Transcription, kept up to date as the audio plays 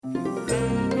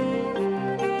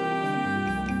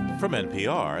From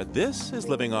NPR, this is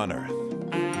Living on Earth.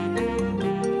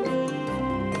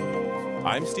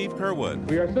 I'm Steve Curwood.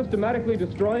 We are systematically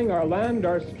destroying our land,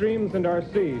 our streams, and our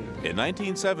seas. In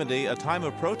 1970, a time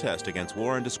of protest against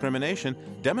war and discrimination,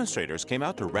 demonstrators came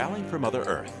out to rally for Mother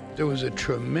Earth. There was a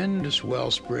tremendous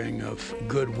wellspring of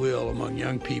goodwill among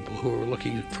young people who were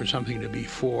looking for something to be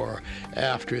for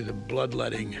after the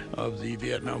bloodletting of the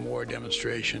Vietnam War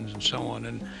demonstrations and so on.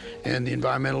 And the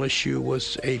environmental issue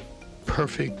was a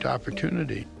perfect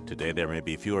opportunity. Today there may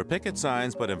be fewer picket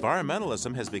signs, but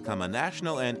environmentalism has become a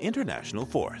national and international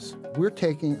force. We're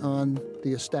taking on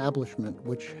the establishment,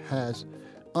 which has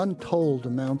untold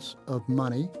amounts of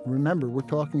money. Remember, we're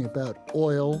talking about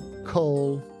oil,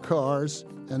 coal, cars,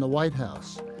 and the White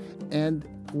House. And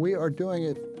we are doing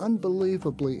it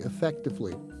unbelievably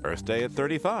effectively. Earth Day at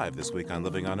 35 this week on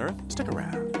Living on Earth. Stick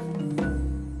around.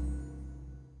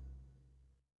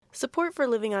 Support for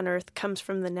Living on Earth comes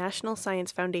from the National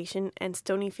Science Foundation and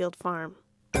Stonyfield Farm.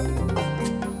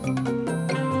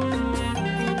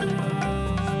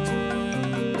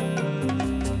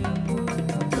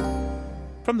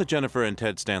 From the Jennifer and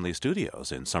Ted Stanley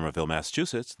Studios in Somerville,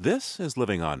 Massachusetts, this is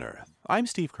Living on Earth. I'm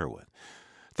Steve Curwood.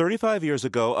 35 years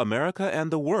ago, America and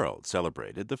the world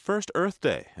celebrated the first Earth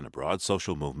Day, and a broad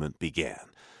social movement began.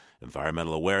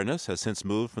 Environmental awareness has since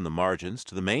moved from the margins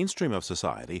to the mainstream of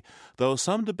society, though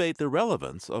some debate the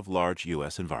relevance of large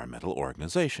U.S. environmental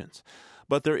organizations.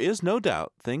 But there is no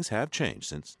doubt things have changed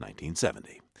since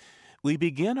 1970. We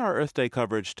begin our Earth Day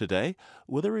coverage today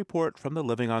with a report from the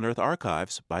Living on Earth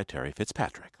archives by Terry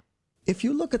Fitzpatrick. If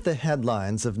you look at the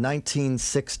headlines of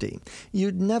 1960,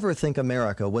 you'd never think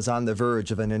America was on the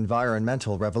verge of an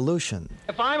environmental revolution.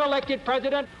 If I'm elected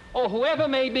president, or whoever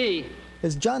may be,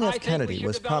 as John F. Kennedy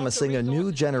was promising a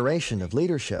new generation of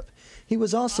leadership, he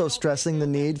was also stressing the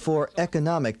need for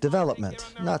economic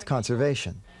development, not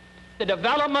conservation. The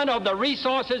development of the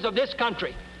resources of this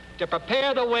country to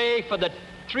prepare the way for the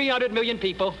 300 million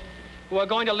people who are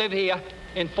going to live here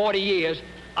in 40 years,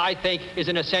 I think, is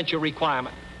an essential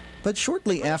requirement. But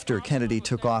shortly after Kennedy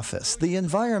took office, the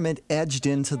environment edged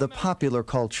into the popular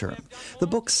culture. The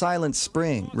book Silent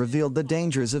Spring revealed the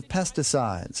dangers of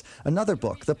pesticides. Another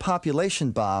book, The Population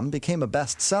Bomb, became a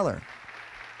bestseller.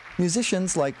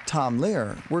 Musicians like Tom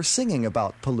Lehrer were singing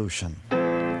about pollution.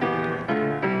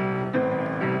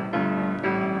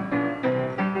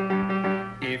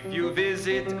 If you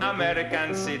visit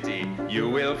American City, you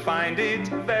will find it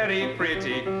very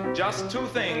pretty. Just two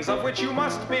things of which you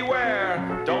must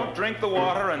beware. Don't drink the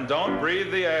water and don't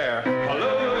breathe the air.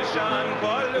 Pollution,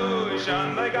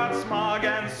 pollution, they got smog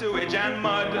and sewage and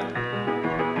mud.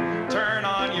 Turn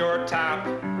on your tap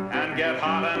and get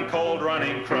hot and cold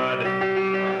running crud.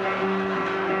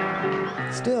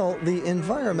 Still, the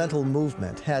environmental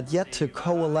movement had yet to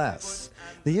coalesce.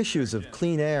 The issues of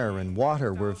clean air and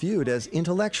water were viewed as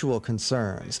intellectual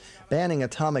concerns. Banning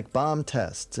atomic bomb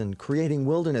tests and creating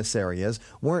wilderness areas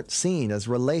weren't seen as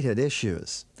related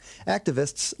issues.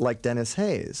 Activists like Dennis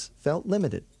Hayes felt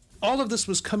limited. All of this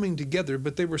was coming together,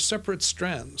 but they were separate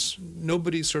strands.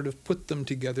 Nobody sort of put them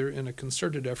together in a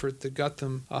concerted effort that got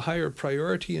them a higher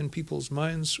priority in people's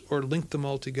minds or linked them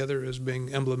all together as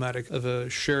being emblematic of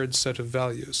a shared set of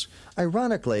values.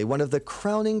 Ironically, one of the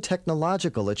crowning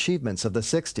technological achievements of the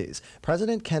 60s,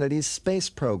 President Kennedy's space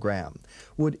program,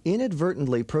 would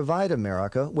inadvertently provide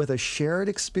America with a shared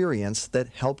experience that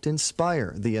helped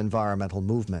inspire the environmental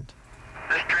movement.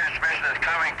 This transmission is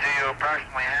coming to you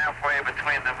approximately halfway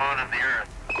between the moon and the Earth.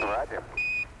 Roger.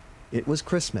 It was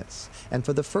Christmas, and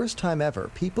for the first time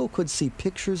ever, people could see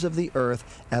pictures of the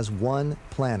Earth as one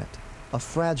planet, a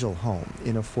fragile home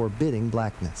in a forbidding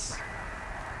blackness.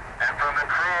 And from the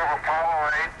crew of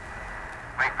Apollo 8,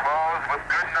 we close with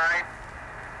good night,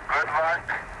 good luck,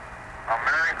 a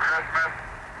Merry Christmas,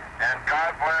 and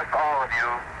God bless all of you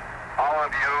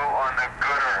on the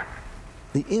good Earth.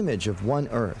 The image of one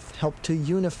Earth helped to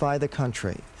unify the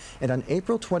country, and on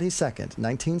April 22,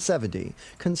 1970,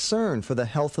 concern for the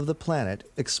health of the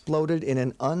planet exploded in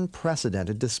an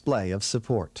unprecedented display of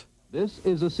support. This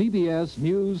is a CBS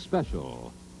News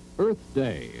special, Earth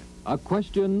Day, a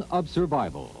question of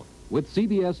survival, with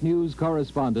CBS News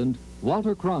correspondent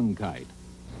Walter Cronkite.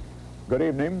 Good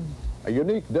evening. A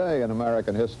unique day in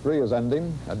American history is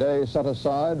ending, a day set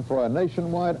aside for a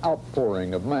nationwide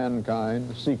outpouring of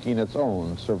mankind seeking its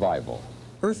own survival.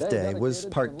 Earth Day was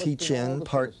part teach-in,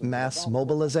 part mass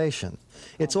mobilization.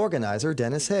 Its organizer,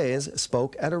 Dennis Hayes,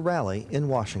 spoke at a rally in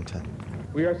Washington.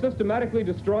 We are systematically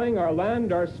destroying our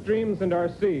land, our streams, and our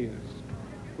seas.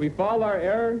 We foul our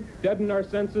air, deaden our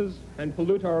senses, and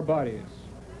pollute our bodies.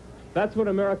 That's what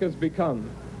America's become.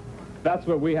 That's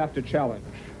what we have to challenge.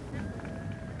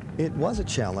 It was a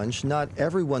challenge not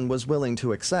everyone was willing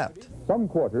to accept. Some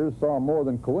quarters saw more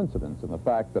than coincidence in the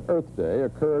fact that Earth Day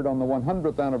occurred on the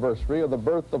 100th anniversary of the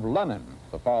birth of Lenin,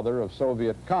 the father of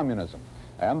Soviet communism.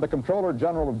 And the Comptroller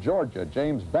General of Georgia,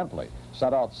 James Bentley,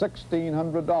 sent out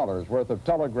 $1,600 worth of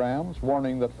telegrams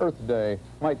warning that Earth Day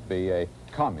might be a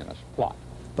communist plot.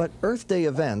 But Earth Day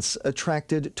events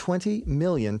attracted 20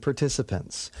 million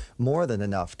participants, more than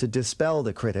enough to dispel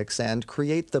the critics and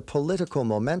create the political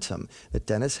momentum that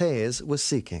Dennis Hayes was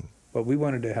seeking. What we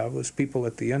wanted to have was people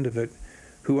at the end of it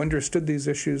who understood these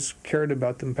issues, cared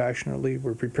about them passionately,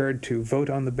 were prepared to vote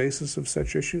on the basis of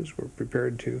such issues, were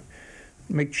prepared to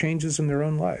make changes in their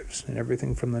own lives, and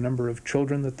everything from the number of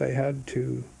children that they had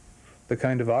to the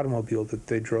kind of automobile that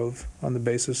they drove on the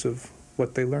basis of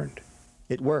what they learned.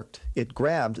 It worked. It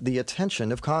grabbed the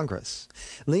attention of Congress.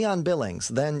 Leon Billings,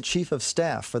 then Chief of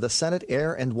Staff for the Senate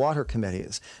Air and Water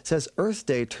Committees, says Earth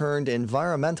Day turned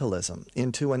environmentalism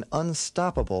into an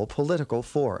unstoppable political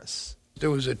force. There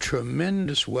was a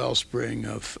tremendous wellspring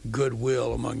of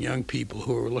goodwill among young people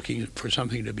who were looking for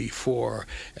something to be for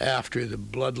after the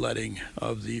bloodletting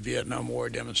of the Vietnam War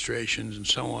demonstrations and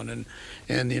so on.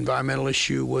 And the environmental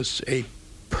issue was a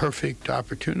perfect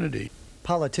opportunity.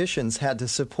 Politicians had to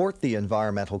support the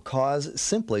environmental cause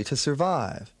simply to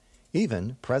survive,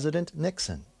 even President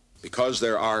Nixon. Because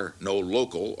there are no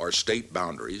local or state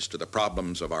boundaries to the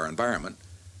problems of our environment,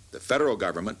 the federal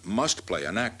government must play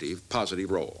an active, positive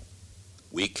role.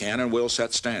 We can and will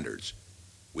set standards.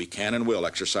 We can and will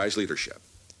exercise leadership.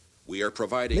 We are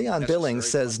providing... Leon Billings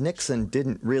says Nixon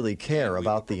didn't really care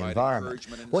about the environment.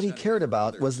 What he cared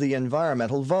about was the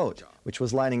environmental vote, which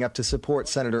was lining up to support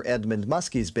Senator Edmund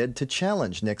Muskie's bid to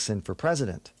challenge Nixon for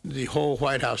president. The whole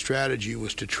White House strategy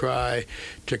was to try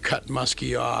to cut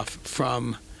Muskie off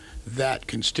from that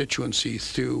constituency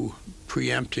through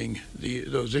preempting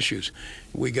those issues.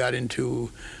 We got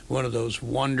into one of those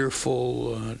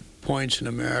wonderful points in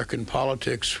American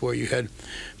politics where you had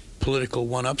political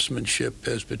one-upsmanship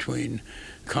as between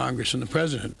Congress and the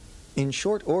president. In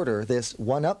short order, this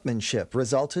one-upmanship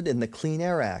resulted in the Clean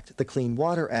Air Act, the Clean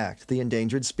Water Act, the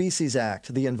Endangered Species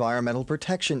Act, the Environmental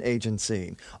Protection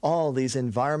Agency. All these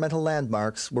environmental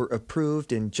landmarks were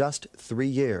approved in just 3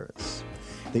 years.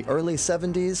 The early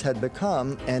 70s had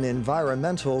become an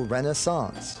environmental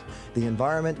renaissance. The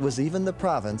environment was even the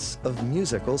province of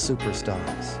musical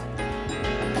superstars.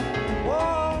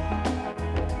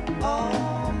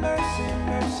 Oh, mercy,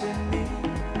 mercy me.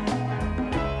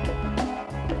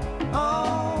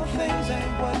 All things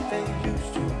ain't what they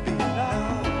used to be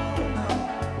now.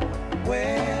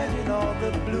 Where did all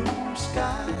the blue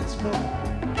skies go?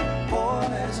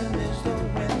 Poison is the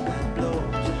wind that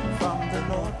blows from the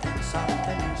north and south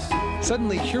and east.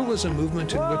 Suddenly, here was a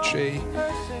movement in which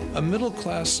a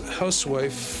middle-class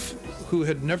housewife who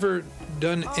had never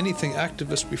done anything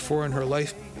activist before in her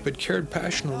life but cared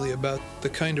passionately about the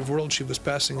kind of world she was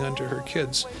passing on to her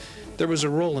kids. There was a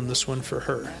role in this one for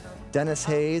her. Dennis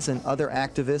Hayes and other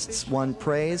activists won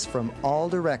praise from all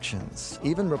directions,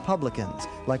 even Republicans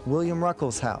like William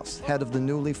Ruckelshaus, head of the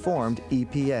newly formed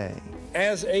EPA.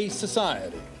 As a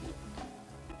society,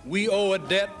 we owe a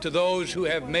debt to those who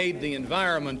have made the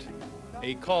environment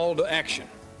a call to action.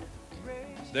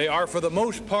 They are, for the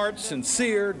most part,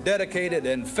 sincere, dedicated,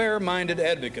 and fair-minded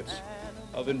advocates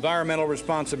of environmental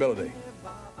responsibility.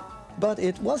 But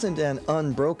it wasn't an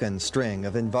unbroken string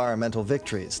of environmental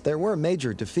victories. There were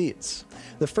major defeats.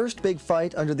 The first big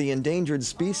fight under the Endangered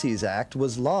Species Act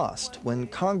was lost when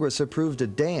Congress approved a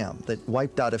dam that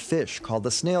wiped out a fish called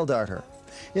the snail darter.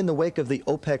 In the wake of the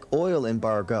OPEC oil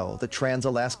embargo, the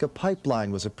Trans-Alaska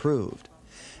Pipeline was approved.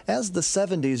 As the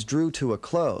 70s drew to a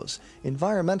close,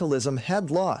 environmentalism had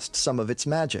lost some of its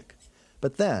magic.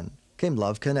 But then came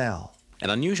Love Canal. An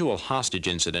unusual hostage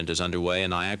incident is underway in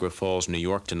Niagara Falls, New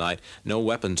York tonight. No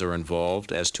weapons are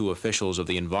involved, as 2 officials of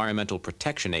the Environmental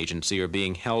Protection Agency are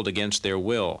being held against their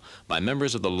will by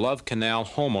members of the Love Canal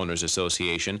Homeowners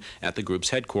Association at the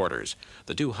group's headquarters.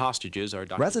 The 2 hostages are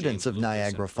Dr. Residents of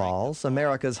Niagara Falls,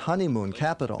 America's honeymoon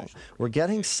capital, were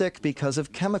getting sick because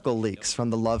of chemical leaks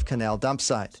from the Love Canal dump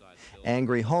site.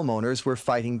 Angry homeowners were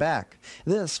fighting back.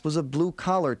 This was a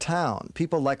blue-collar town.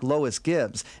 People like Lois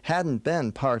Gibbs hadn't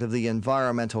been part of the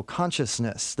environmental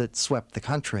consciousness that swept the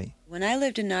country. When I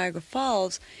lived in Niagara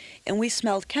Falls, and we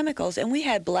smelled chemicals, and we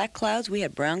had black clouds, we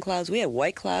had brown clouds, we had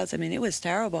white clouds. I mean, it was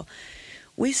terrible.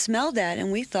 We smelled that,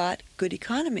 and we thought, good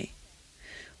economy.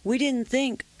 We didn't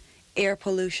think air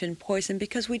pollution, poison,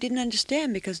 because we didn't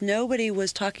understand, because nobody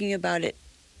was talking about it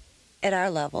at our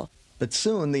level. But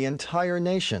soon the entire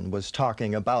nation was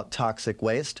talking about toxic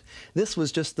waste. This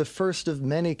was just the first of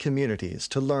many communities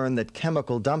to learn that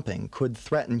chemical dumping could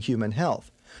threaten human health.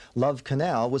 Love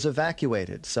Canal was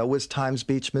evacuated, so was Times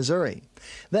Beach, Missouri.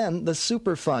 Then the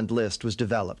Superfund list was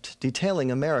developed,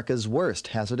 detailing America's worst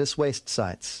hazardous waste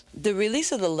sites. The release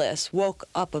of the list woke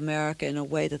up America in a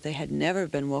way that they had never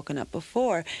been woken up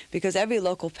before, because every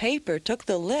local paper took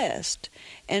the list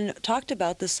and talked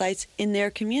about the sites in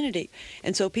their community.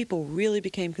 And so people really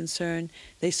became concerned.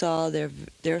 They saw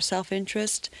their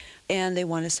self-interest, and they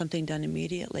wanted something done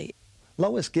immediately.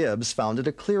 Lois Gibbs founded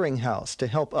a clearinghouse to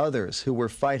help others who were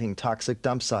fighting toxic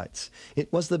dump sites.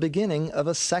 It was the beginning of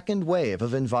a second wave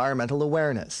of environmental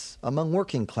awareness among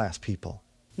working-class people.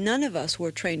 None of us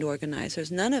were trained organizers.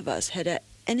 None of us had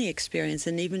any experience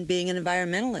in even being an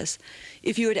environmentalist.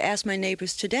 If you were to ask my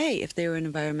neighbors today if they were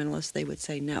an environmentalist, they would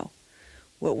say no.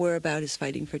 What we're about is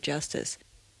fighting for justice.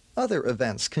 Other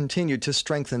events continued to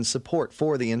strengthen support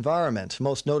for the environment,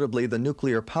 most notably the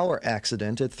nuclear power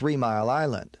accident at 3 Mile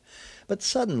Island. But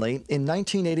suddenly, in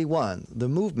 1981, the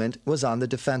movement was on the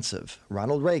defensive.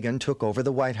 Ronald Reagan took over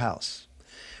the White House.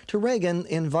 To Reagan,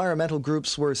 environmental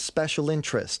groups were special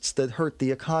interests that hurt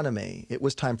the economy. It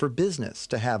was time for business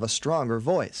to have a stronger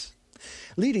voice.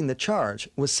 Leading the charge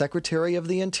was Secretary of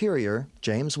the Interior,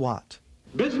 James Watt.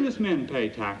 Businessmen pay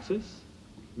taxes.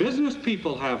 Business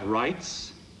people have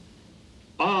rights.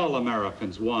 All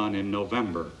Americans won in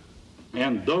November.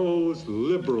 And those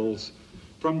liberals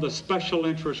from the special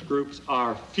interest groups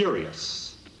are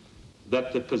furious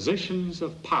that the positions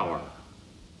of power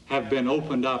have been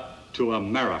opened up to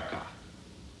America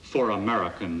for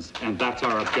Americans, and that's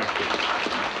our objective.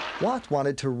 Watt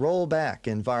wanted to roll back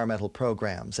environmental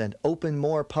programs and open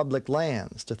more public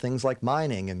lands to things like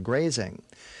mining and grazing.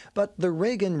 But the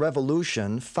Reagan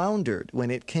Revolution foundered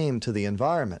when it came to the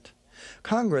environment.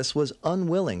 Congress was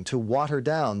unwilling to water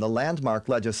down the landmark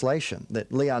legislation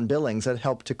that Leon Billings had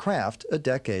helped to craft a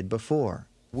decade before.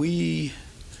 We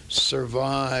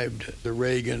survived the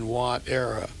Reagan-Watt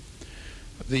era.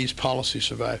 These policies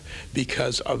survived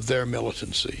because of their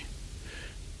militancy.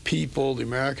 People, the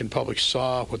American public,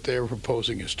 saw what they were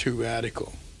proposing as too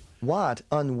radical. Watt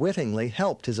unwittingly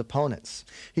helped his opponents.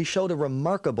 He showed a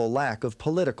remarkable lack of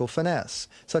political finesse,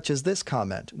 such as this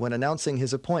comment when announcing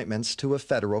his appointments to a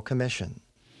federal commission.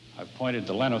 I appointed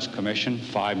the Lenos Commission,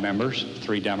 5 members,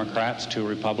 3 Democrats, 2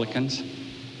 Republicans.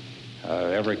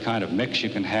 Every kind of mix you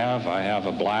can have. I have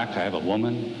a black, I have a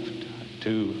woman,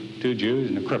 two Jews,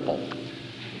 and a cripple.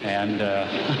 And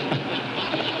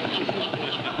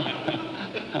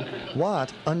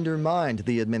Watt undermined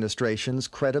the administration's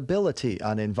credibility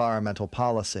on environmental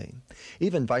policy.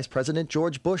 Even Vice President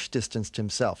George Bush distanced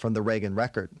himself from the Reagan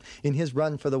record. In his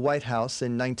run for the White House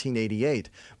in 1988,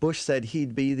 Bush said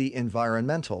he'd be the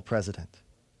environmental president.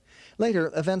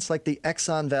 Later, events like the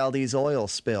Exxon Valdez oil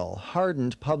spill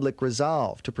hardened public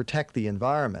resolve to protect the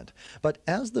environment. But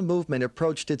as the movement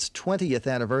approached its 20th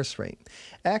anniversary,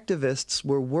 activists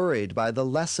were worried by the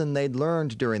lesson they'd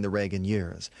learned during the Reagan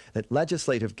years, that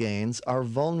legislative gains are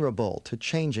vulnerable to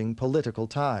changing political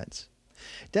tides.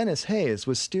 Dennis Hayes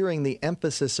was steering the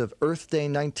emphasis of Earth Day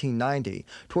 1990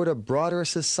 toward a broader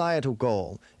societal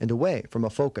goal and away from a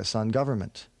focus on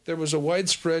government. There was a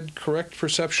widespread correct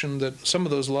perception that some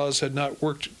of those laws had not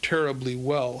worked terribly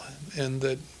well, and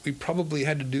that we probably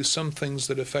had to do some things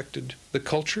that affected the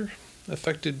culture,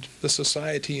 affected the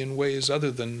society in ways other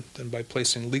than by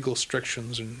placing legal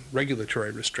restrictions and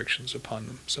regulatory restrictions upon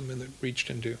them, something that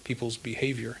reached into people's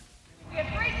behavior. We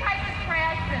have 3 types of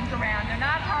trash bins around. They're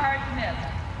not hard to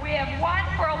miss. We have one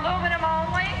for aluminum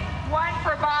only, one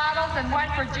for bottles, and one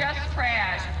for just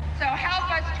trash. So help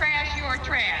us trash your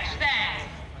trash. Thanks.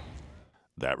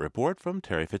 That report from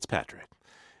Terry Fitzpatrick.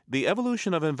 The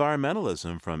evolution of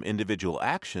environmentalism from individual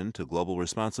action to global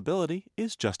responsibility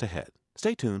is just ahead.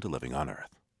 Stay tuned to Living on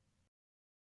Earth.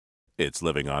 It's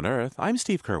Living on Earth. I'm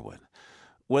Steve Kerwin.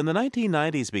 When the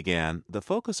 1990s began, the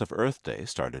focus of Earth Day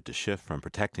started to shift from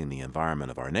protecting the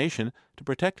environment of our nation to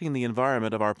protecting the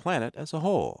environment of our planet as a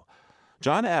whole.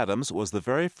 John Adams was the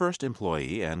very first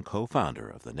employee and co-founder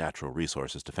of the Natural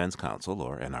Resources Defense Council,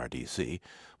 or NRDC,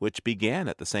 which began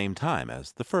at the same time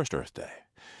as the first Earth Day.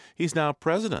 He's now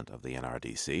president of the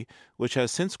NRDC, which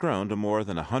has since grown to more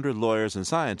than 100 lawyers and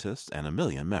scientists and 1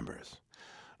 million members.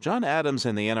 John Adams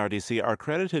and the NRDC are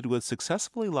credited with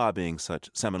successfully lobbying such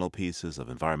seminal pieces of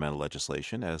environmental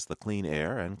legislation as the Clean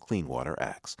Air and Clean Water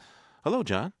Acts. Hello,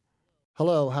 John.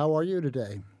 Hello, how are you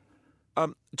today?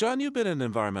 John, you've been an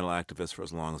environmental activist for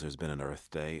as long as there's been an Earth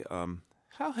Day.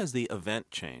 How has the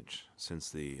event changed since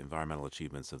the environmental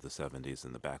achievements of the 70s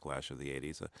and the backlash of the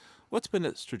 80s? What's been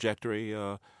its trajectory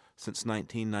since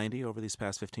 1990 over these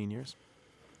past 15 years?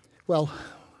 Well,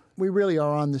 we really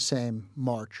are on the same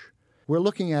march. We're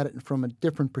looking at it from a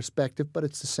different perspective, but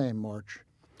it's the same march.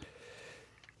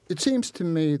 It seems to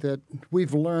me that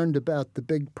we've learned about the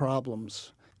big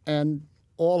problems, and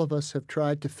all of us have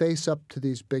tried to face up to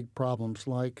these big problems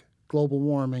like global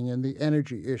warming and the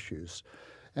energy issues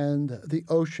and the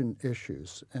ocean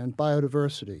issues and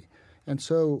biodiversity. And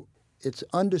so it's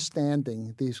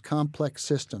understanding these complex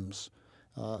systems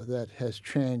that has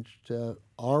changed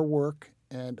our work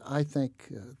and I think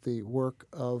the work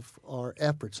of our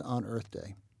efforts on Earth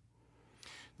Day.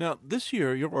 Now, this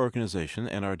year, your organization,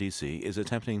 NRDC, is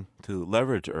attempting to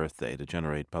leverage Earth Day to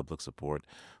generate public support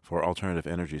for alternative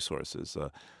energy sources.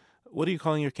 What are you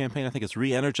calling your campaign? I think it's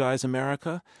Re-Energize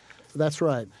America? That's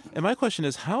right. And my question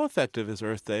is, how effective is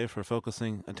Earth Day for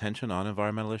focusing attention on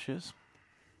environmental issues?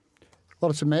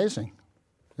 Well, it's amazing.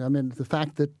 I mean, the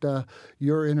fact that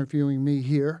you're interviewing me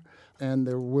here, and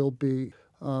there will be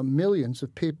millions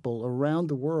of people around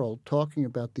the world talking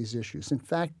about these issues. In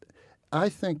fact, I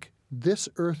think this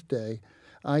Earth Day,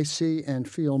 I see and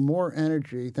feel more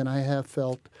energy than I have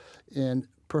felt in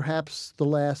perhaps the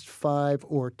last 5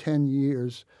 or 10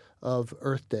 years of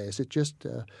Earth Days. It just,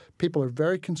 people are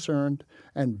very concerned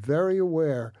and very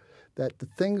aware that the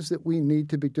things that we need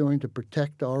to be doing to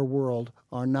protect our world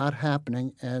are not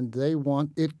happening, and they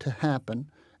want it to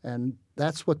happen. And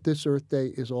that's what this Earth Day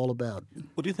is all about.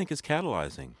 What do you think is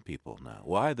catalyzing people now?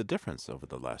 Why the difference over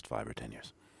the last 5 or 10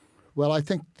 years? Well, I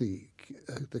think the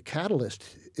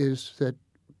catalyst is that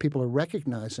people are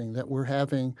recognizing that we're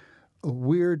having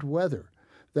weird weather,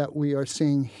 that we are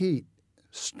seeing heat,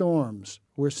 storms.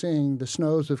 We're seeing the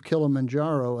snows of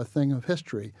Kilimanjaro, a thing of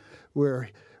history. We're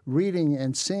reading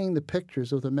and seeing the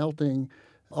pictures of the melting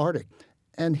Arctic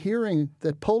and hearing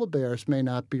that polar bears may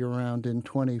not be around in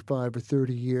 25 or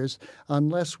 30 years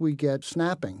unless we get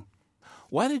snapping.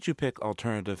 Why did you pick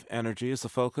alternative energy as the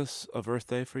focus of Earth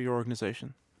Day for your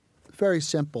organization? Very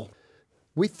simple.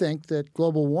 We think that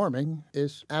global warming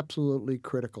is absolutely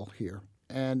critical here,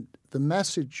 and the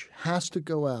message has to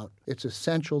go out. It's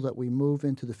essential that we move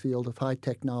into the field of high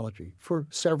technology for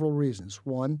several reasons.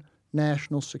 One,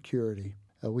 national security.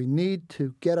 We need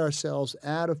to get ourselves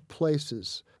out of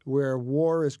places where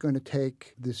war is going to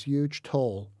take this huge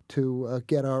toll to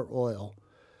get our oil.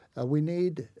 We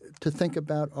need to think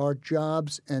about our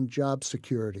jobs and job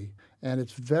security. And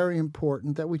it's very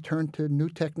important that we turn to new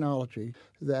technology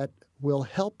that will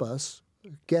help us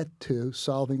get to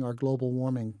solving our global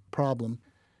warming problem.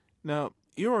 Now,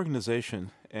 your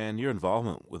organization and your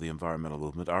involvement with the environmental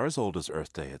movement are as old as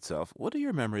Earth Day itself. What are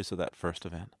your memories of that first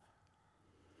event?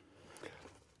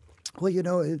 Well, you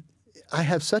know, I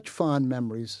have such fond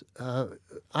memories.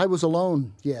 I was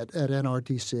alone yet at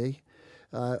NRDC.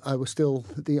 I was still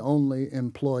the only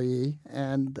employee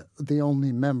and the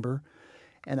only member.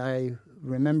 And I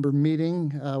remember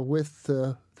meeting with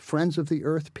Friends of the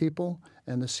Earth people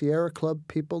and the Sierra Club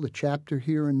people, the chapter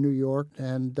here in New York,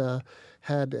 and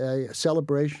had a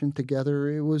celebration together.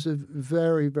 It was a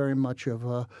very, very much of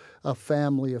a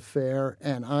family affair,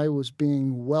 and I was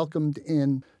being welcomed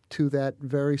in to that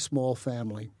very small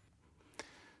family.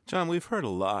 John, we've heard a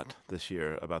lot this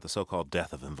year about the so-called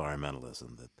death of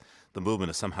environmentalism, that the movement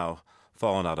has somehow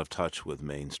fallen out of touch with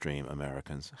mainstream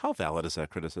Americans. How valid is that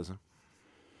criticism?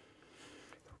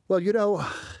 Well, you know,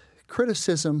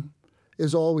 criticism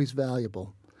is always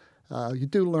valuable. You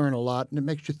do learn a lot, and it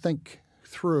makes you think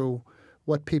through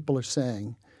what people are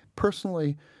saying.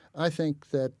 Personally, I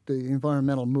think that the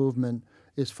environmental movement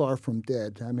is far from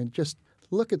dead. I mean, just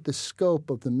look at the scope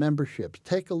of the memberships.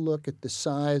 Take a look at the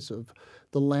size of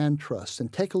the land trusts, and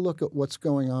take a look at what's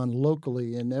going on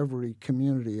locally in every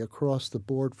community across the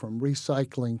board, from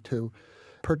recycling to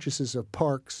purchases of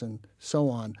parks and so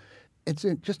on. It's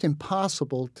just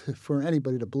impossible for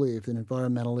anybody to believe that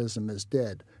environmentalism is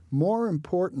dead. More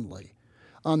importantly,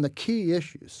 on the key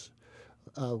issues,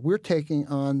 we're taking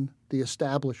on the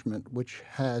establishment, which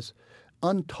has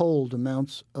untold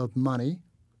amounts of money.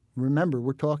 Remember,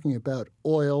 we're talking about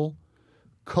oil,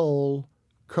 coal,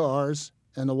 cars,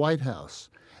 and the White House.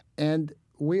 And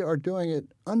we are doing it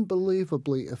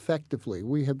unbelievably effectively.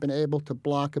 We have been able to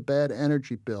block a bad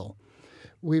energy bill.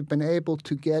 We've been able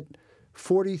to get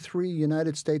 43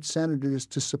 United States senators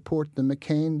to support the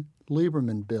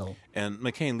McCain-Lieberman bill. And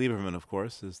McCain-Lieberman, of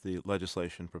course, is the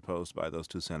legislation proposed by those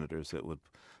two senators that would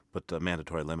put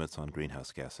mandatory limits on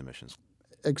greenhouse gas emissions.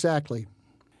 Exactly.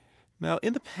 Now,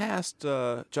 in the past,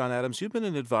 John Adams, you've been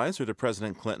an advisor to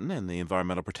President Clinton and the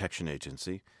Environmental Protection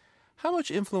Agency. How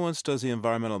much influence does the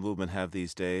environmental movement have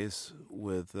these days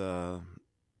with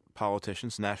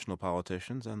politicians, national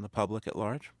politicians, and the public at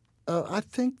large? I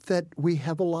think that we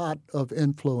have a lot of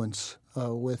influence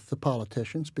with the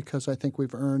politicians because I think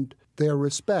we've earned their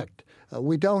respect.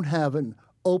 We don't have an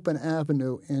open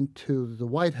avenue into the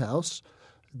White House,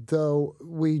 though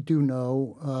we do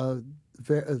know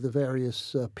the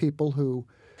various people who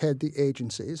head the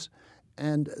agencies,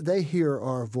 and they hear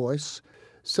our voice.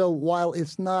 So while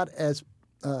it's not as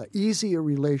easy a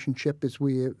relationship as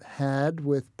we have had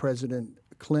with President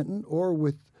Clinton or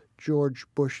with George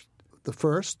Bush the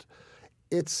first,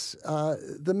 it's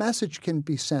the message can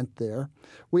be sent there.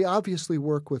 We obviously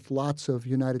work with lots of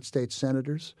United States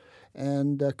senators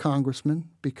and congressmen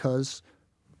because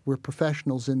we're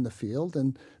professionals in the field,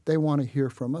 and they want to hear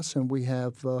from us. And we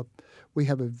have a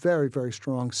very, very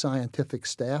strong scientific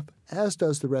staff, as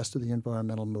does the rest of the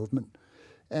environmental movement.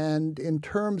 And in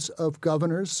terms of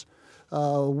governors,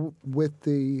 with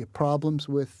the problems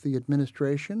with the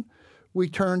administration, we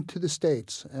turn to the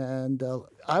states. And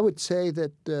I would say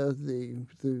that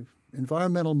the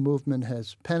environmental movement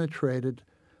has penetrated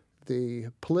the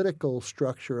political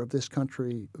structure of this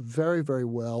country very, very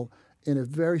well in a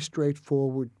very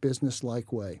straightforward,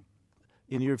 business-like way.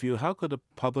 In your view, how could a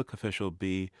public official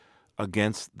be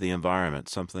against the environment,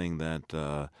 something that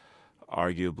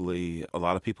arguably a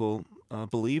lot of people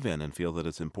believe in and feel that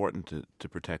it's important to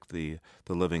protect the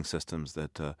living systems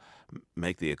that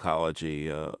make the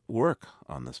ecology work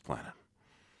on this planet?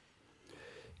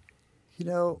 You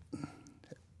know,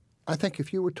 I think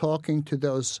if you were talking to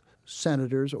those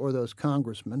senators or those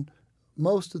congressmen,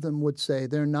 most of them would say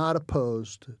they're not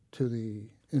opposed to the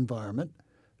environment.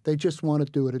 They just want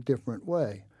to do it a different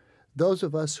way. Those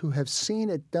of us who have seen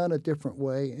it done a different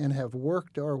way and have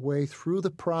worked our way through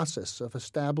the process of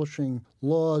establishing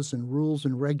laws and rules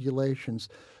and regulations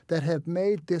that have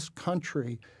made this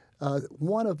country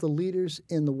one of the leaders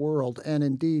in the world, and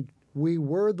indeed we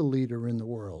were the leader in the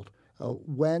world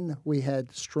when we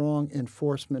had strong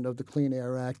enforcement of the Clean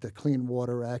Air Act, the Clean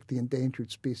Water Act, the Endangered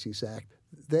Species Act.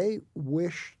 They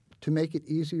wish to make it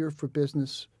easier for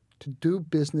business to do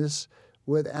business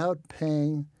without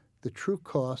paying the true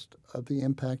cost of the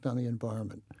impact on the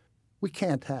environment. We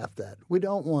can't have that. We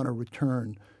don't want to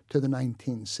return to the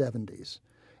 1970s.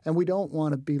 And we don't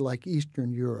want to be like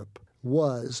Eastern Europe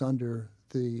was under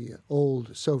the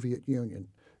old Soviet Union.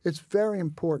 It's very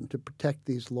important to protect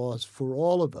these laws for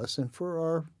all of us and for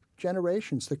our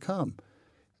generations to come.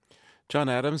 John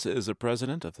Adams is the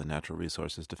president of the Natural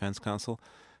Resources Defense Council.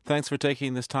 Thanks for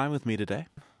taking this time with me today.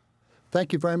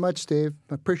 Thank you very much, Steve.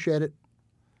 I appreciate it.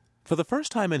 For the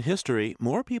first time in history,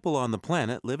 more people on the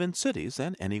planet live in cities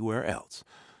than anywhere else.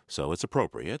 So it's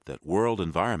appropriate that World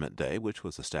Environment Day, which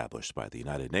was established by the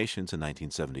United Nations in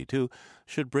 1972,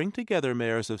 should bring together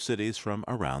mayors of cities from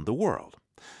around the world.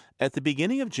 At the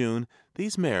beginning of June,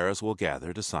 these mayors will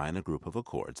gather to sign a group of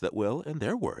accords that will, in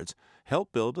their words,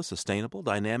 help build a sustainable,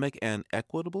 dynamic, and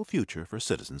equitable future for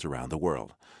citizens around the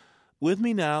world. With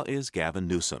me now is Gavin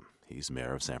Newsom. He's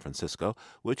mayor of San Francisco,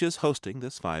 which is hosting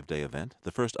this 5-day event,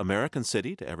 the first American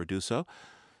city to ever do so.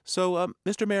 So,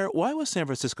 Mr. Mayor, why was San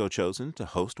Francisco chosen to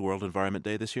host World Environment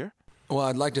Day this year? Well,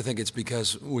 I'd like to think it's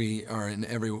because we are in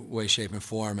every way, shape, and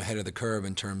form ahead of the curve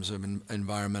in terms of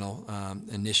environmental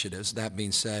initiatives. That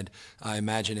being said, I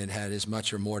imagine it had as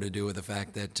much or more to do with the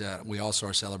fact that we also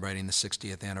are celebrating the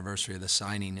 60th anniversary of the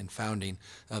signing and founding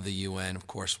of the UN, of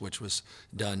course, which was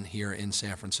done here in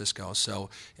San Francisco. So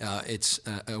it's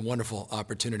a wonderful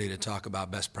opportunity to talk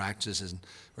about best practices as it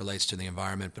relates to the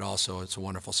environment, but also it's a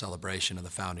wonderful celebration of the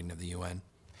founding of the UN.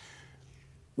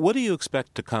 What do you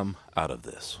expect to come out of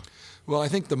this? Well, I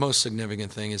think the most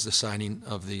significant thing is the signing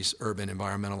of these urban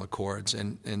environmental accords,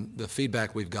 and the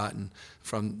feedback we've gotten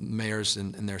from mayors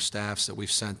and their staffs that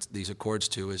we've sent these accords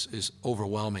to is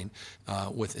overwhelming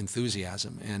with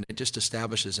enthusiasm. And it just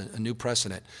establishes a new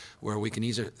precedent where we can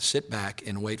either sit back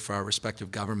and wait for our respective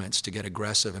governments to get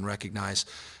aggressive and recognize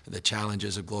the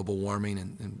challenges of global warming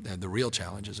and the real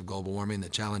challenges of global warming, the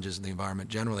challenges of the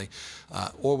environment generally,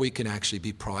 or we can actually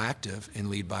be proactive and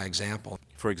lead by example.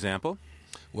 For example?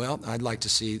 Well, I'd like to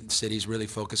see cities really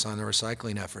focus on their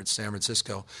recycling efforts. San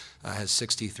Francisco has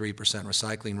 63%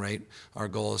 recycling rate. Our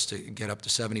goal is to get up to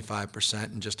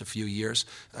 75% in just a few years.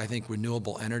 I think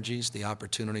renewable energies, the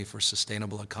opportunity for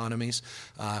sustainable economies.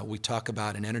 We talk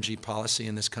about an energy policy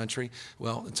in this country.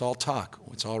 Well, it's all talk.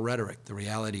 It's all rhetoric. The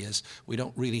reality is we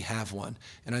don't really have one.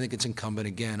 And I think it's incumbent,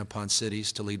 again, upon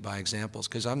cities to lead by examples.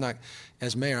 Because I'm not,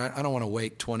 as mayor, I don't want to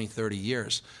wait 20, 30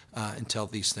 years until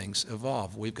these things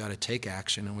evolve. We've got to take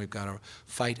action, and we've got to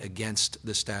fight against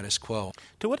the status quo.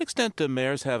 To what extent do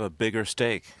mayors have a bigger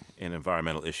stake in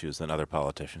environmental issues than other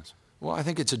politicians? Well, I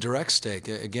think it's a direct stake.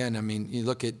 Again, I mean, you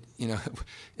look at,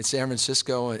 San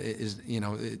Francisco it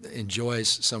enjoys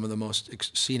some of the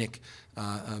most scenic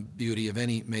beauty of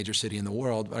any major city in the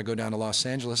world. I go down to Los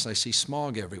Angeles, I see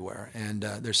smog everywhere, and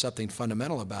there's something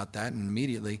fundamental about that, and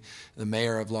immediately the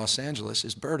mayor of Los Angeles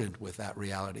is burdened with that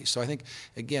reality. So I think,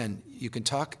 again, you can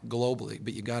talk globally,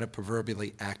 but you got to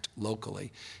proverbially act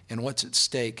locally. And what's at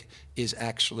stake is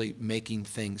actually making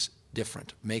things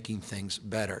different, making things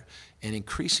better. And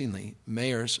increasingly,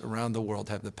 mayors around the world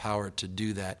have the power to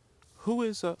do that. Who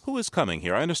is coming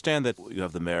here? I understand that you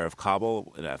have the mayor of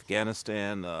Kabul in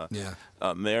Afghanistan,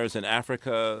 mayors in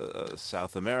Africa,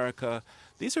 South America.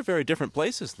 These are very different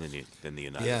places than the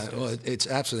United States. Yeah, well, it's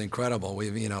absolutely incredible.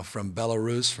 We've, from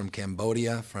Belarus, from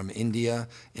Cambodia, from India,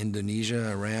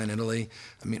 Indonesia, Iran, Italy.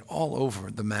 I mean, all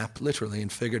over the map, literally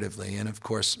and figuratively. And, of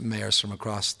course, mayors from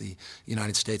across the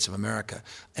United States of America.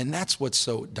 And that's what's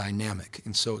so dynamic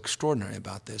and so extraordinary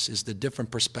about this, is the different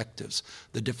perspectives,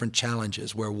 the different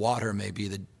challenges, where water may be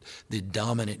the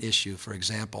dominant issue, for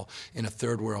example, in a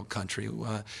third world country.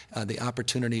 The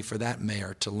opportunity for that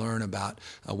mayor to learn about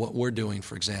what we're doing,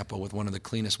 for example, with one of the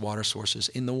cleanest water sources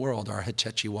in the world, our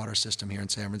Hitchhiker water system here in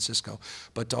San Francisco,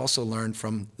 but to also learn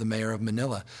from the mayor of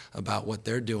Manila about what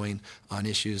they're doing on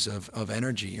issues of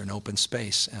energy and open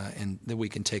space, and that we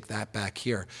can take that back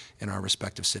here in our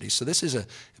respective cities. So this is a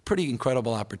pretty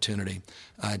incredible opportunity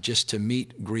just to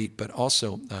meet, greet, but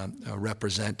also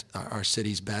represent our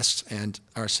city's best and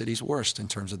our city's worst in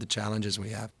terms of the challenges we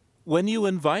have. When you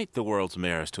invite the world's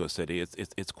mayors to a city,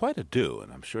 it's quite a do,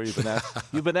 and I'm sure you've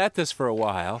been at this for a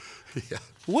while. Yeah.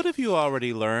 What have you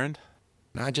already learned?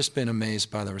 I've just been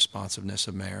amazed by the responsiveness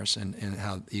of mayors and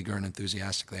how eager and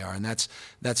enthusiastic they are, and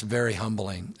that's very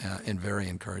humbling and very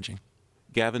encouraging.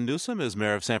 Gavin Newsom is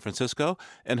mayor of San Francisco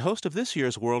and host of this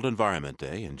year's World Environment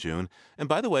Day in June. And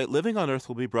by the way, Living on Earth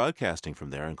will be broadcasting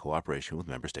from there in cooperation with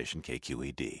member station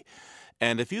KQED.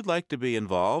 And if you'd like to be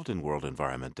involved in World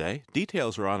Environment Day,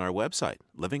 details are on our website,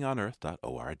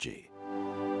 livingonearth.org.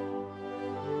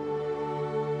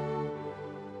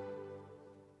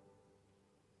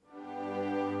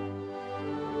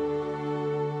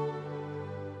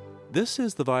 This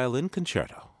is the Violin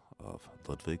Concerto of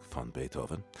Ludwig van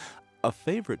Beethoven, a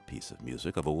favorite piece of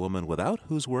music of a woman without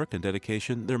whose work and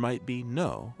dedication there might be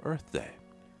no Earth Day.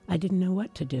 I didn't know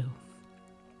what to do.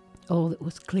 All that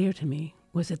was clear to me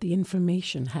was that the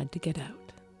information had to get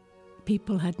out.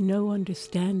 People had no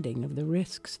understanding of the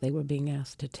risks they were being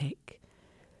asked to take.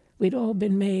 We'd all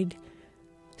been made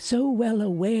so well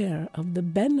aware of the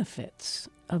benefits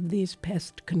of these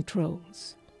pest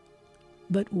controls.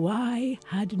 But why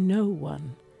had no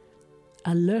one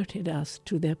alerted us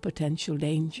to their potential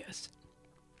dangers?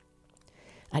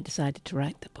 I decided to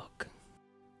write the book.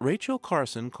 Rachel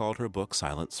Carson called her book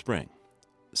Silent Spring.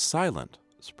 Silent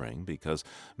Spring because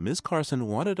Ms. Carson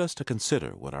wanted us to consider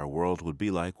what our world would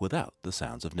be like without the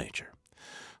sounds of nature.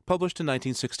 Published in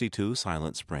 1962,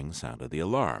 Silent Spring sounded the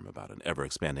alarm about an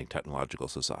ever-expanding technological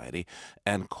society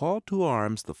and called to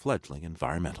arms the fledgling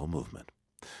environmental movement.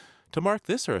 To mark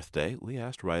this Earth Day, we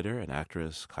asked writer and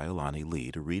actress Kailani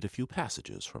Lee to read a few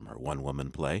passages from her one-woman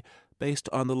play based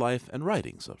on the life and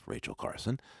writings of Rachel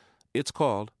Carson. It's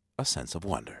called A Sense of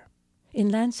Wonder. In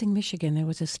Lansing, Michigan, there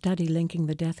was a study linking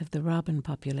the death of the robin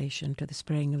population to the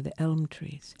spraying of the elm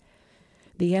trees.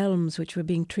 The elms, which were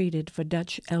being treated for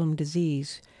Dutch elm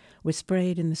disease, were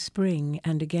sprayed in the spring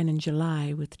and again in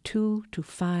July with 2 to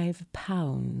 5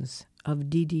 pounds of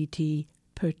DDT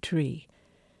per tree.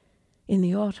 In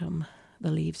the autumn,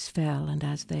 the leaves fell, and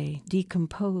as they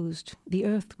decomposed, the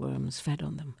earthworms fed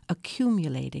on them,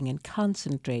 accumulating and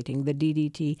concentrating the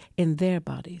DDT in their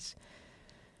bodies.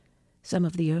 Some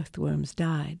of the earthworms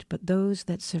died, but those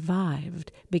that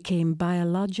survived became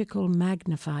biological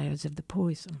magnifiers of the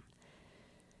poison.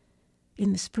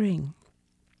 In the spring,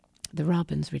 the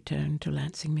robins returned to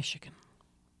Lansing, Michigan,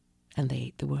 and they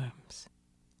ate the worms.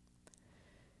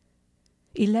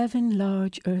 11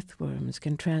 large earthworms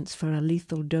can transfer a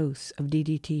lethal dose of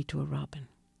DDT to a robin.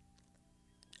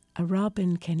 A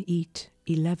robin can eat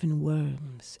 11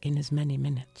 worms in as many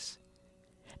minutes.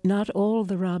 Not all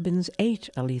the robins ate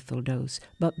a lethal dose,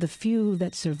 but the few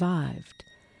that survived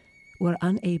were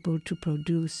unable to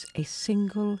produce a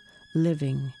single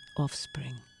living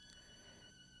offspring.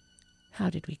 How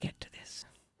did we get to this?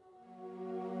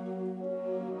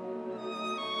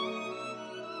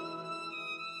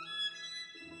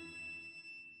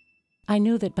 I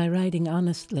knew that by writing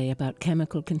honestly about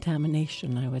chemical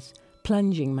contamination, I was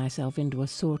plunging myself into a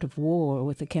sort of war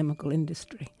with the chemical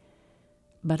industry.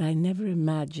 But I never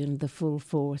imagined the full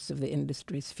force of the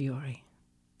industry's fury.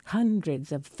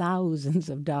 Hundreds of thousands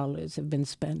of dollars have been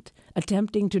spent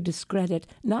attempting to discredit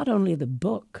not only the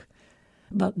book,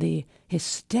 but the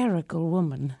hysterical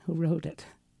woman who wrote it.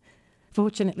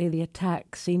 Fortunately, the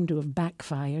attack seemed to have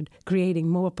backfired, creating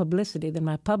more publicity than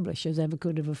my publishers ever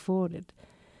could have afforded.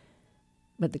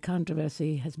 But the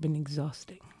controversy has been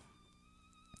exhausting.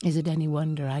 Is it any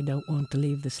wonder I don't want to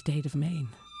leave the state of Maine?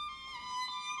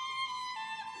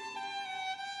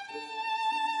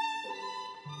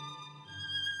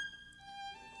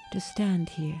 To stand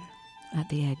here at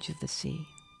the edge of the sea,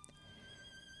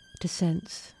 to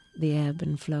sense the ebb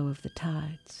and flow of the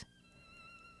tides,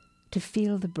 to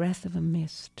feel the breath of a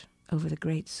mist over the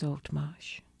great salt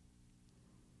marsh,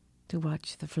 to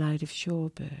watch the flight of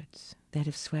shorebirds that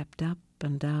have swept up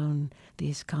and down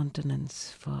these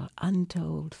continents for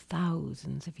untold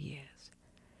thousands of years,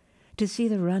 to see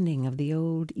the running of the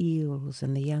old eels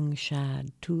and the young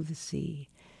shad to the sea,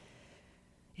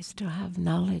 is to have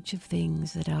knowledge of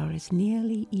things that are as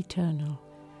nearly eternal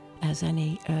as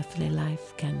any earthly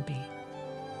life can be.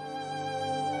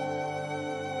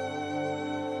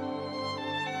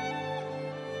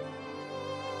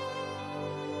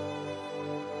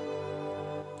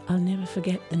 I'll never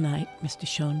forget the night Mr.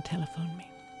 Shawn telephoned me.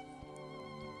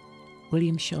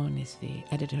 William Shawn is the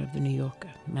editor of the New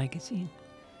Yorker magazine.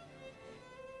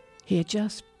 He had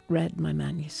just read my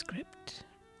manuscript,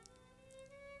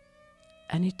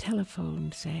 and he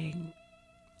telephoned saying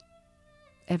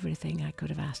everything I could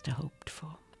have asked or hoped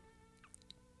for.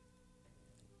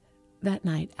 That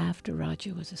night, after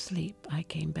Roger was asleep, I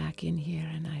came back in here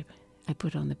and I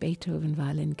put on the Beethoven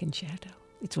Violin Concerto.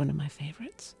 It's one of my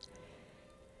favorites.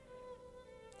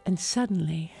 And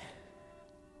suddenly,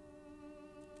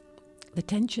 the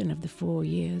tension of the 4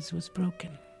 years was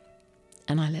broken,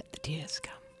 and I let the tears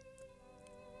come.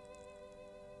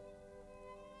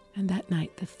 And that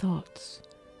night, the thoughts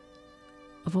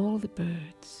of all the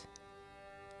birds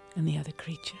and the other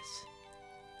creatures,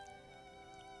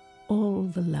 all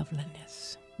the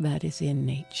loveliness that is in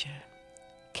nature,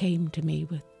 came to me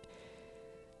with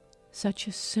such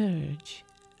a surge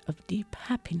of deep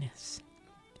happiness.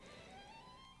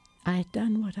 I had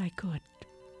done what I could.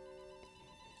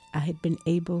 I had been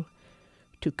able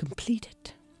to complete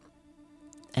it,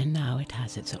 and now it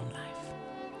has its own life.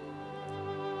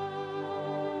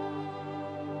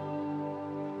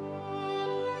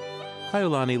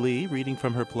 Kailani Lee reading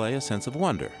from her play A Sense of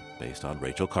Wonder, based on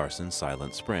Rachel Carson's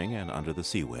Silent Spring and Under the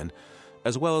Sea Wind,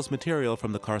 as well as material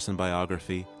from the Carson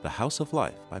biography The House of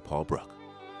Life by Paul Brook.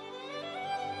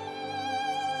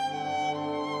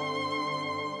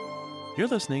 You're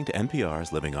listening to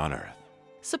NPR's Living on Earth.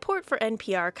 Support for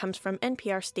NPR comes from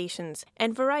NPR stations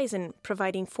and Verizon,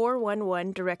 providing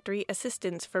 411 directory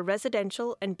assistance for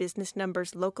residential and business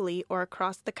numbers locally or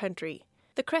across the country.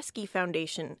 The Kresge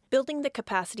Foundation, building the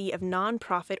capacity of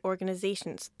nonprofit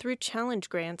organizations through challenge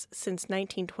grants since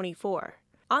 1924.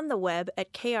 On the web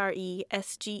at kresge.org.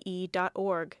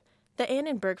 The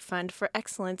Annenberg Fund for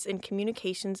Excellence in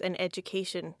Communications and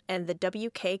Education, and the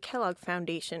W.K. Kellogg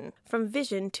Foundation, From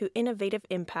Vision to Innovative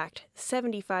Impact,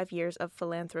 75 Years of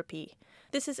Philanthropy.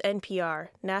 This is NPR,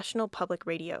 National Public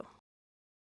Radio.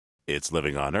 It's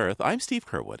Living on Earth. I'm Steve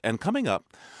Curwood, and coming up,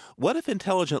 what if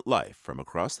intelligent life from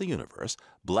across the universe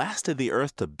blasted the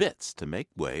Earth to bits to make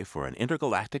way for an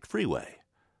intergalactic freeway?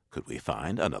 Could we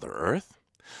find another Earth?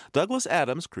 Douglas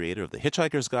Adams, creator of The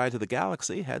Hitchhiker's Guide to the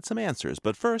Galaxy, had some answers.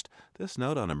 But first, this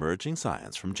note on emerging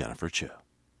science from Jennifer Chu.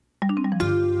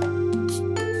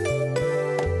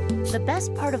 The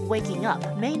best part of waking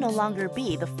up may no longer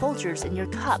be the Folgers in your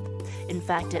cup. In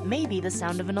fact, it may be the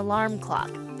sound of an alarm clock.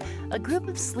 A group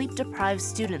of sleep-deprived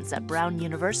students at Brown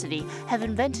University have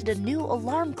invented a new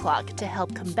alarm clock to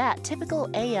help combat typical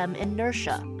AM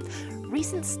inertia.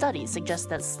 Recent studies suggest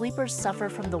that sleepers suffer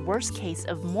from the worst case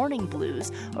of morning blues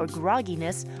or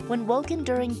grogginess when woken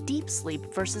during deep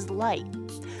sleep versus light.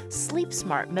 Sleep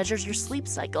Smart measures your sleep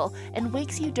cycle and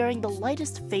wakes you during the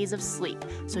lightest phase of sleep,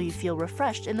 so you feel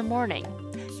refreshed in the morning.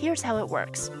 Here's how it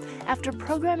works. After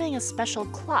programming a special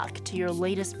clock to your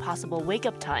latest possible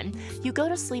wake-up time, you go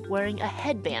to sleep wearing a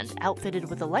headband outfitted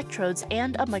with electrodes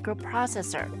and a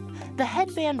microprocessor. The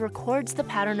headband records the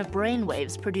pattern of brain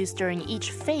waves produced during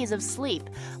each phase of sleep: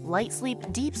 light sleep,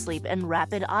 deep sleep, and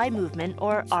rapid eye movement,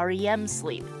 or REM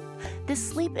sleep. This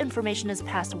sleep information is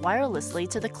passed wirelessly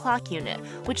to the clock unit,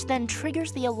 which then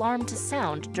triggers the alarm to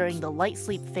sound during the light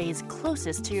sleep phase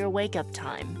closest to your wake-up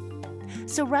time.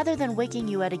 So rather than waking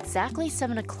you at exactly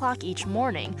 7 o'clock each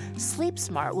morning, Sleep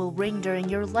Smart will ring during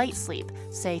your light sleep,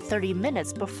 say 30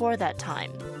 minutes before that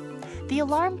time. The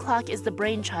alarm clock is the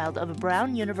brainchild of a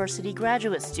Brown University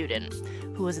graduate student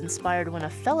who was inspired when a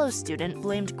fellow student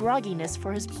blamed grogginess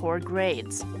for his poor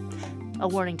grades. A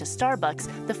warning to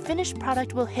Starbucks, the finished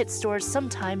product will hit stores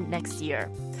sometime next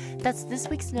year. That's this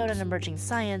week's Note on Emerging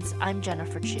Science. I'm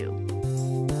Jennifer Chu.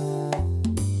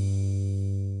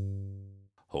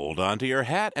 Hold on to your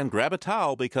hat and grab a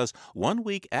towel because 1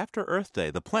 week after Earth Day,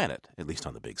 the planet, at least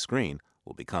on the big screen,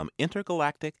 will become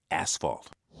intergalactic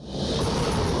asphalt.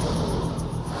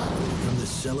 From the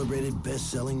celebrated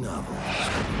best-selling novel,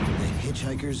 The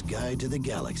Hitchhiker's Guide to the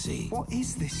Galaxy. What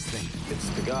is this thing? It's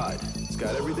the guide. It's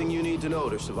got everything you need to know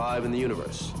to survive in the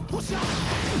universe.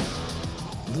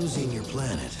 Losing your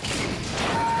planet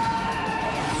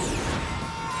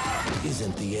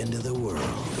isn't the end of the world.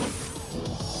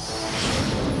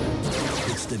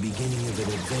 It's the beginning of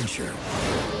an adventure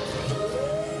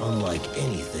unlike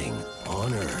anything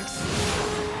on Earth.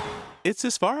 It's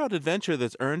this far-out adventure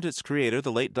that's earned its creator,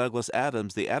 the late Douglas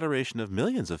Adams, the adoration of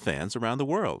millions of fans around the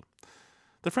world.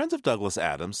 The friends of Douglas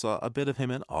Adams saw a bit of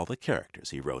him in all the characters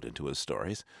he wrote into his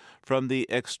stories, from the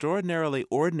extraordinarily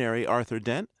ordinary Arthur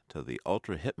Dent to the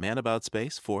ultra-hip man about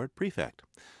space, Ford Prefect.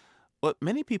 What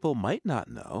many people might not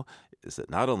know is that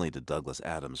not only did Douglas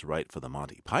Adams write for the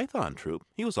Monty Python troupe,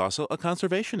 he was also a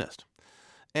conservationist.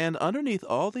 And underneath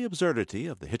all the absurdity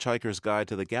of The Hitchhiker's Guide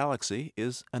to the Galaxy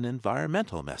is an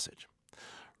environmental message.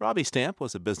 Robbie Stamp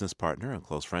was a business partner and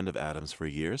close friend of Adams for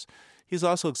years. He's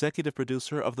also executive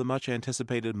producer of the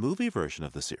much-anticipated movie version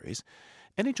of the series.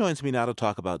 And he joins me now to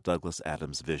talk about Douglas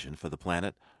Adams' vision for the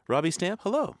planet. Robbie Stamp,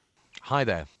 hello. Hi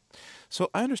there. So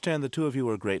I understand the two of you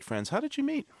were great friends. How did you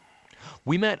meet?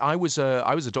 We met. I was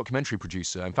a documentary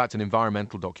producer. In fact, an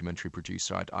environmental documentary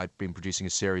producer. I'd been producing a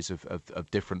series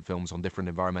of different films on different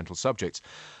environmental subjects.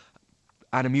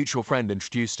 And a mutual friend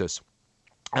introduced us.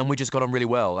 And we just got on really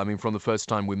well. I mean, from the first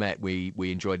time we met, we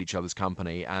enjoyed each other's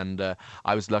company. And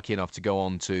I was lucky enough to go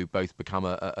on to both become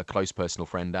a close personal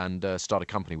friend and start a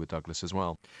company with Douglas as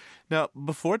well. Now,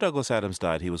 before Douglas Adams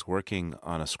died, he was working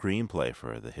on a screenplay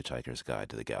for The Hitchhiker's Guide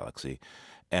to the Galaxy.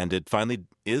 And it finally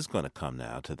is going to come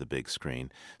now to the big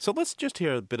screen. So let's just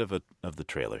hear a bit of the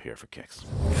trailer here for kicks.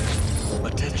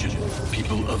 Attention,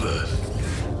 people of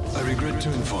Earth. I regret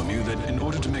to inform you that in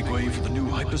order to make way for the new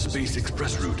hyperspace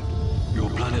express route, your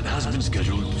planet has been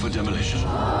scheduled for demolition.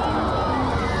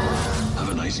 Have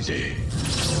a nice day.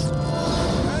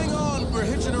 Hang on, we're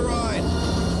hitching a ride.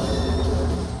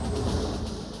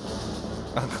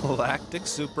 A galactic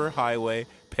superhighway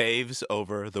paves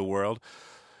over the world.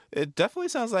 It definitely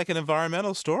sounds like an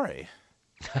environmental story.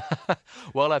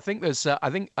 Well, I think there's. I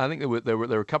think there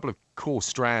were a couple of core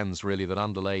strands really that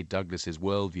underlay Douglas's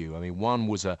worldview. I mean, one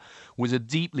was a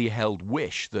deeply held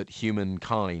wish that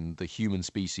humankind, the human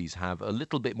species, have a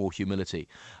little bit more humility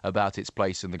about its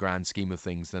place in the grand scheme of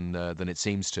things than it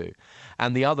seems to,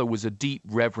 and the other was a deep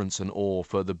reverence and awe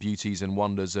for the beauties and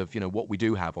wonders of what we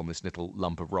do have on this little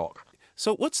lump of rock.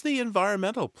 So what's the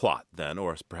environmental plot, then,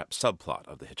 or perhaps subplot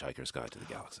of The Hitchhiker's Guide to the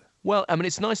Galaxy? Well, I mean,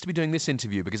 it's nice to be doing this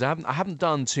interview because I haven't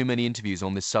done too many interviews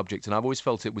on this subject, and I've always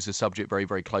felt it was a subject very,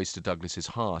 very close to Douglas's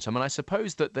heart. I mean, I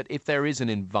suppose that if there is an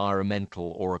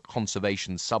environmental or a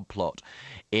conservation subplot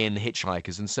in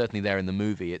Hitchhikers, and certainly there in the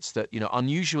movie, it's that,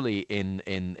 unusually in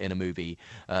a movie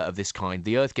of this kind,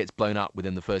 the Earth gets blown up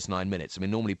within the first 9 minutes. I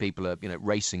mean, normally people are,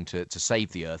 racing to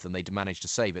save the Earth, and they manage to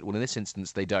save it. Well, in this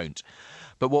instance, they don't.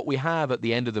 But what we have at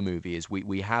the end of the movie is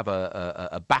we have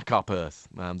a backup Earth.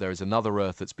 There is another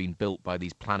Earth that's been built by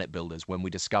these planet builders when we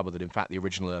discover that, in fact, the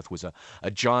original Earth was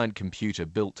a giant computer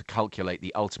built to calculate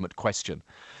the ultimate question.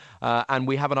 And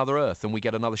we have another Earth, and we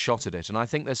get another shot at it. And I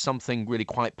think there's something really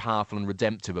quite powerful and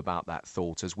redemptive about that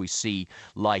thought as we see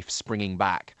life springing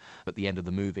back at the end of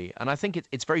the movie. And I think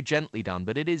it's very gently done,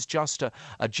 but it is just a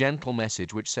gentle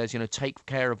message which says, take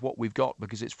care of what we've got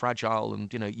because it's fragile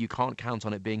and, you can't count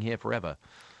on it being here forever.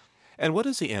 And what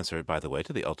is the answer, by the way,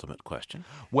 to the ultimate question?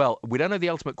 Well, we don't know the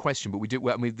ultimate question, but we do.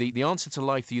 Well, I mean, the answer to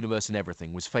life, the universe, and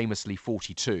everything was famously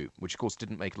 42, which of course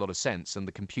didn't make a lot of sense. And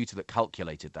the computer that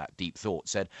calculated that deep thought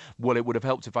said, "Well, it would have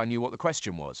helped if I knew what the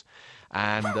question was."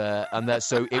 And that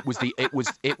so it was,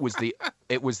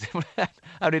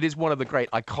 and it is one of the great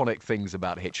iconic things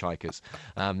about Hitchhikers.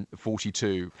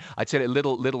 42. I tell you a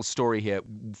little story here.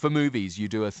 For movies, you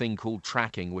do a thing called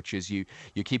tracking, which is you're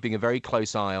keeping a very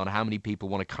close eye on how many people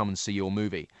want to come and see your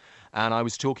movie. And I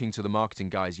was talking to the marketing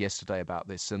guys yesterday about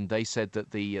this, and they said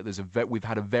that we've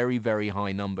had a very, very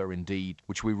high number indeed,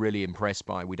 which we're really impressed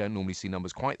by. We don't normally see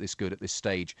numbers quite this good at this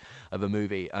stage of a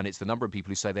movie, and it's the number of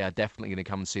people who say they are definitely going to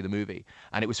come and see the movie.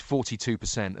 And it was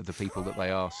 42% of the people that they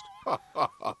asked,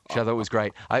 which I thought was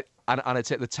great. And I'd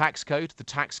say the tax code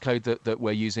that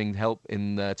we're using to help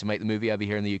to make the movie over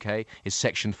here in the UK is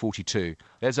Section 42.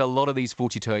 There's a lot of these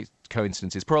 42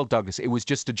 coincidences. Poor old Douglas, it was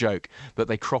just a joke, but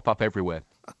they crop up everywhere.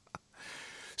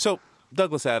 So,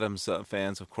 Douglas Adams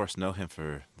fans, of course, know him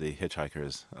for The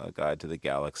Hitchhiker's Guide to the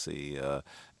Galaxy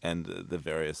and the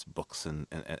various books and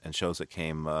shows that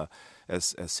came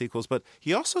as sequels. But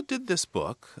he also did this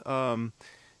book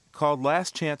called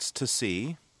Last Chance to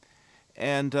See.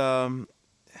 And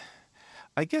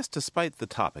I guess despite the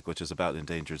topic, which is about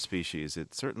endangered species,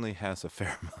 it certainly has a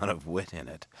fair amount of wit in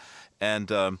it.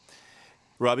 And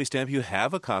Robbie Stamp, you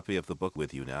have a copy of the book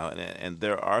with you now, and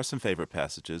there are some favorite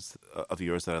passages of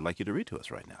yours that I'd like you to read to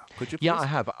us right now. Could you please? Yeah, I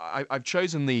have. I've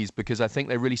chosen these because I think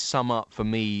they really sum up for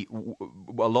me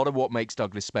a lot of what makes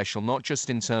Douglas special, not just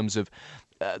in terms of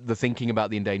the thinking about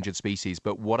the endangered species,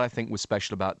 but what I think was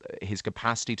special about his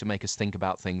capacity to make us think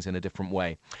about things in a different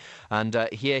way. And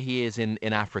here he is in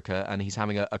Africa, and he's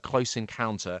having a close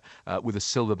encounter with a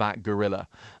silverback gorilla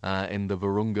in the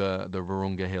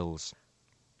Virunga Hills.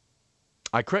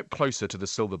 I crept closer to the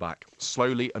silverback,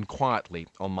 slowly and quietly,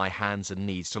 on my hands and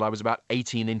knees, till I was about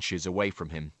 18 inches away from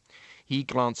him. He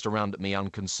glanced around at me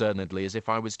unconcernedly, as if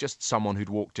I was just someone who'd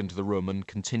walked into the room, and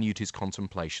continued his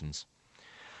contemplations.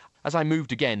 As I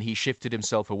moved again, he shifted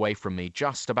himself away from me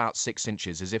just about 6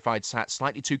 inches, as if I'd sat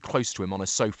slightly too close to him on a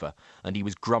sofa, and he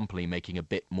was grumpily making a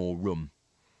bit more room.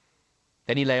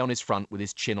 Then he lay on his front with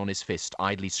his chin on his fist,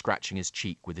 idly scratching his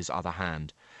cheek with his other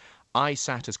hand. I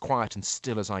sat as quiet and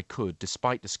still as I could,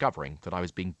 despite discovering that I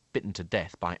was being bitten to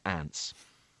death by ants.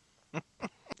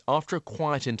 After a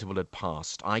quiet interval had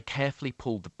passed, I carefully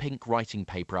pulled the pink writing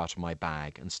paper out of my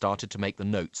bag and started to make the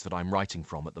notes that I'm writing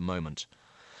from at the moment.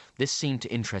 This seemed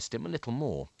to interest him a little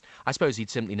more. I suppose he'd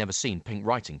simply never seen pink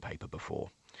writing paper before.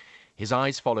 His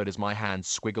eyes followed as my hand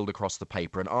squiggled across the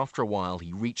paper, and after a while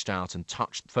he reached out and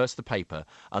touched first the paper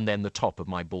and then the top of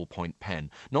my ballpoint pen,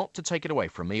 not to take it away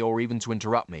from me or even to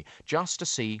interrupt me, just to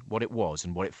see what it was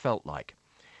and what it felt like.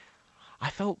 I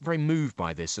felt very moved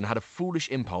by this and had a foolish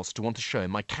impulse to want to show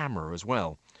him my camera as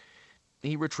well.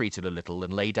 He retreated a little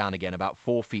and lay down again about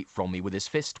 4 feet from me with his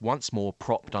fist once more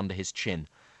propped under his chin.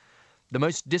 The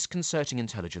most disconcerting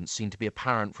intelligence seemed to be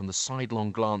apparent from the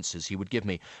sidelong glances he would give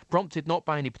me, prompted not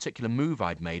by any particular move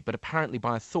I'd made, but apparently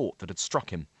by a thought that had struck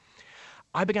him.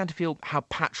 I began to feel how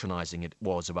patronizing it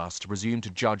was of us to presume to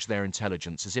judge their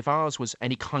intelligence, as if ours was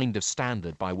any kind of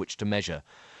standard by which to measure.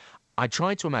 I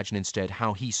tried to imagine instead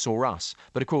how he saw us,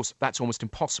 but of course that's almost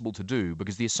impossible to do,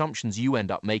 because the assumptions you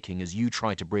end up making as you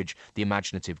try to bridge the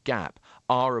imaginative gap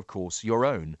are, of course, your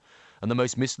own. And the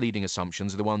most misleading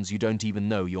assumptions are the ones you don't even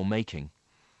know you're making.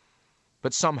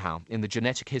 But somehow, in the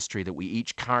genetic history that we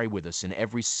each carry with us in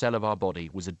every cell of our body,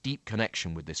 was a deep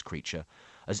connection with this creature,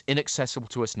 as inaccessible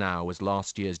to us now as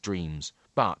last year's dreams,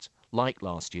 but, like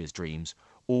last year's dreams,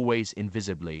 always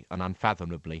invisibly and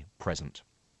unfathomably present.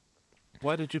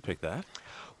 Why did you pick that?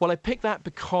 Well, I picked that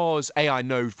because, I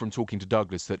know from talking to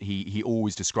Douglas that he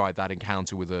always described that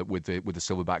encounter with the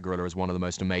silverback gorilla as one of the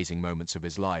most amazing moments of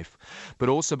his life, but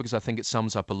also because I think it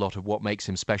sums up a lot of what makes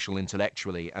him special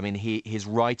intellectually. I mean, his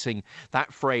writing,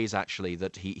 that phrase actually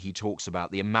that he talks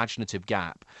about, the imaginative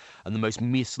gap, and the most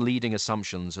misleading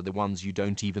assumptions are the ones you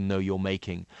don't even know you're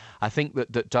making. I think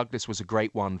that Douglas was a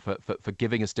great one for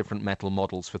giving us different mental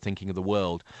models for thinking of the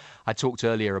world. I talked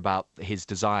earlier about his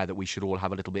desire that we should all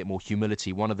have a little bit more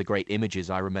humility. One of the great images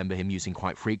I remember him using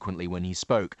quite frequently when he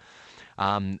spoke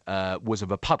was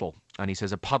of a puddle. And he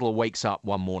says a puddle wakes up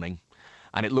one morning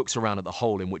and it looks around at the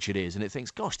hole in which it is and it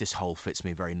thinks, gosh, this hole fits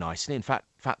me very nicely. In fact,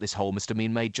 this hole must have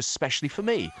been made just specially for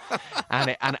me.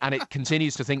 and it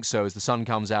continues to think so as the sun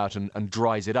comes out and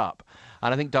dries it up.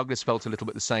 And I think Douglas felt a little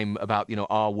bit the same about,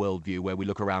 our worldview, where we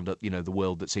look around at, the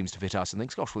world that seems to fit us and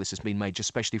thinks, gosh, well, this has been made just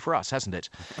specially for us, hasn't it?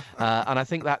 And I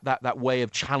think that way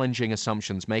of challenging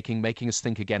assumptions, making us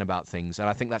think again about things, and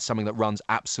I think that's something that runs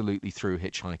absolutely through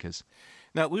Hitchhikers.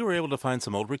 Now, we were able to find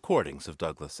some old recordings of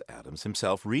Douglas Adams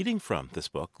himself reading from this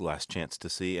book, Last Chance to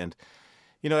See, and,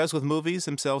 as with movies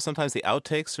themselves, sometimes the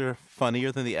outtakes are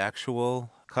funnier than the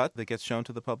actual cut that gets shown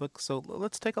to the public, so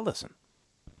let's take a listen.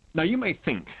 Now, you may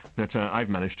think that I've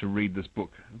managed to read this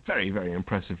book very, very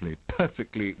impressively,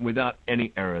 perfectly, without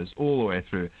any errors, all the way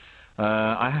through.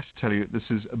 I have to tell you, this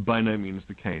is by no means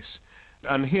the case.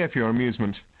 And here, for your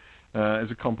amusement,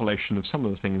 is a compilation of some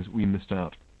of the things we missed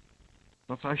out.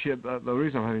 That's actually the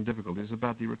reason I'm having difficulty is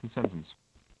about the written sentence.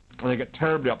 And they get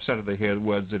terribly upset if they hear the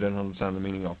words they don't understand the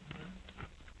meaning of.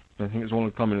 I think it's all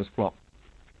a communist plot.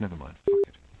 Never mind. Fuck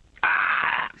it.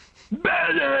 Ah!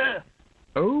 Better!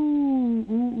 Oh! Ooh,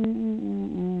 ooh,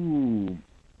 ooh, ooh.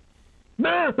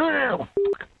 No!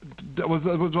 Did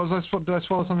I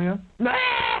swallow something else? No!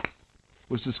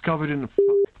 Was discovered in...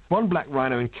 One black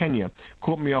rhino in Kenya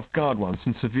caught me off guard once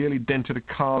and severely dented a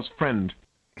car's friend.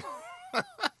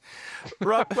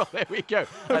 Right, well, there we go.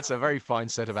 That's a very fine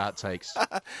set of outtakes.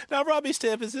 Now, Robbie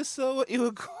Stamp, is this what you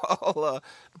would call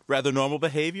rather normal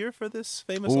behavior for this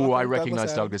famous author? Oh, I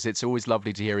recognise Douglas. It's always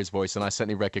lovely to hear his voice, and I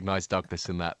certainly recognise Douglas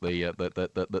in that,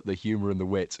 the humour and the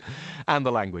wit and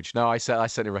the language. No, I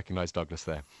certainly recognise Douglas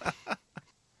there.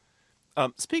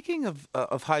 Speaking of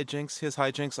hijinks, his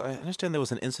hijinks, I understand there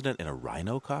was an incident in a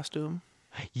rhino costume.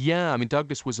 Yeah, I mean,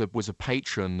 Douglas was a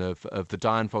patron of the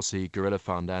Dian Fossey Gorilla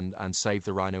Fund and Save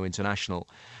the Rhino International.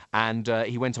 And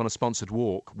he went on a sponsored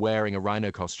walk wearing a rhino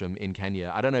costume in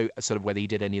Kenya. I don't know sort of whether he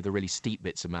did any of the really steep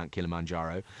bits of Mount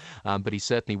Kilimanjaro, but he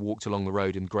certainly walked along the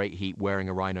road in great heat wearing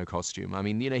a rhino costume. I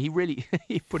mean, he really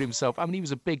he put himself... I mean, he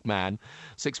was a big man,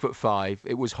 6'5".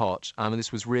 It was hot. I mean,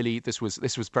 this was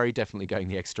very definitely going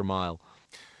the extra mile.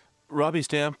 Robbie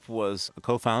Stamp was a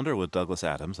co-founder with Douglas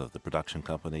Adams of the production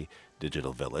company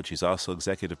Digital Village. He's also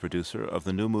executive producer of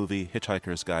the new movie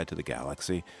Hitchhiker's Guide to the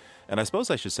Galaxy. And I suppose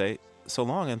I should say, so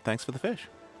long and thanks for the fish.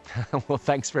 Well,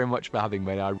 thanks very much for having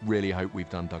me. I really hope we've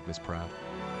done Douglas proud.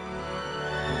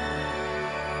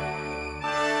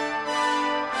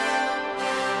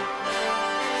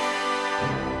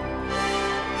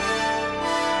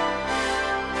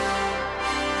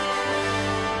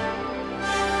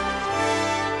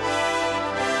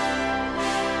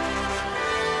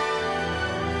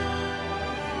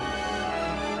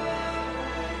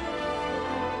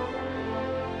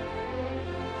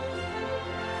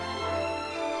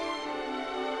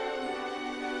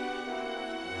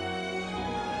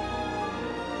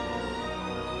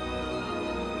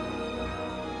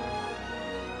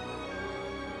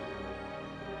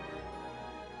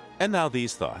 And now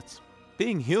these thoughts.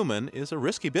 Being human is a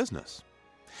risky business.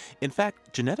 In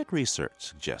fact, genetic research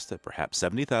suggests that perhaps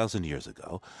 70,000 years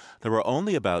ago, there were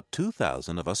only about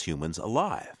 2,000 of us humans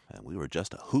alive, and we were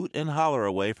just a hoot and holler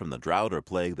away from the drought or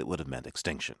plague that would have meant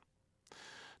extinction.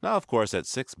 Now, of course, at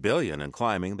 6 billion and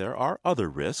climbing, there are other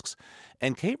risks,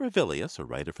 and Kate Revilius, a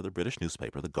writer for the British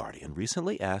newspaper The Guardian,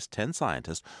 recently asked 10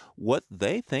 scientists what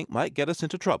they think might get us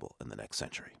into trouble in the next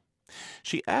century.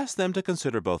 She asked them to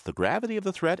consider both the gravity of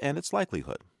the threat and its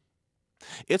likelihood.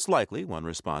 It's likely, one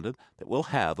responded, that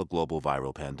we'll have a global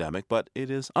viral pandemic, but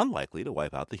it is unlikely to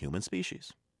wipe out the human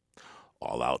species.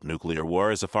 All-out nuclear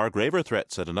war is a far graver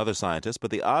threat, said another scientist,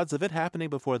 but the odds of it happening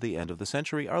before the end of the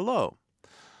century are low.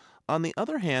 On the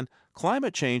other hand,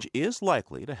 climate change is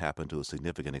likely to happen to a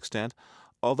significant extent,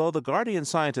 although the Guardian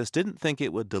scientists didn't think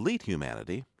it would delete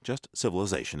humanity, just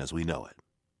civilization as we know it.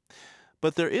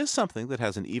 But there is something that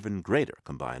has an even greater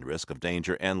combined risk of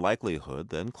danger and likelihood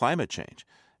than climate change,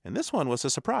 and this one was a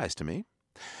surprise to me.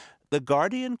 The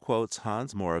Guardian quotes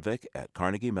Hans Moravec at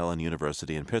Carnegie Mellon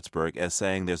University in Pittsburgh as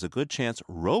saying there's a good chance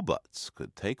robots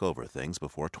could take over things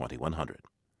before 2100.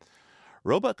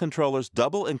 Robot controllers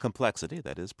double in complexity,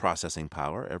 that is, processing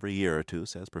power, every year or two,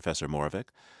 says Professor Moravec.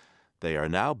 They are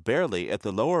now barely at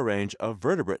the lower range of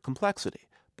vertebrate complexity,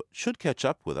 but should catch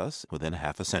up with us within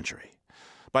half a century.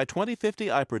 By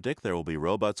 2050, I predict there will be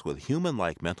robots with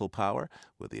human-like mental power,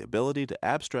 with the ability to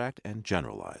abstract and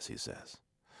generalize, he says.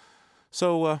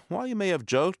 So, while you may have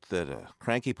joked that a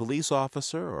cranky police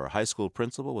officer or a high school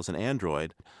principal was an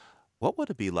android, what would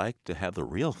it be like to have the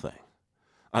real thing?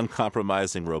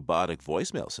 Uncompromising robotic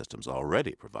voicemail systems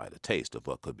already provide a taste of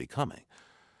what could be coming.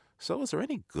 So is there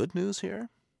any good news here?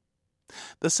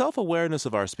 The self-awareness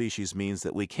of our species means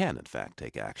that we can, in fact,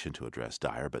 take action to address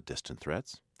dire but distant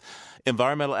threats.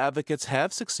 Environmental advocates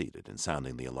have succeeded in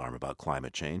sounding the alarm about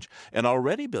climate change, and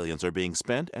already billions are being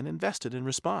spent and invested in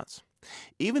response.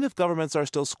 Even if governments are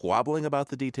still squabbling about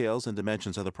the details and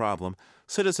dimensions of the problem,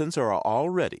 citizens are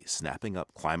already snapping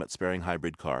up climate-sparing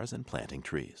hybrid cars and planting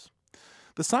trees.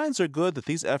 The signs are good that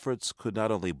these efforts could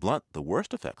not only blunt the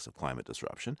worst effects of climate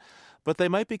disruption, but they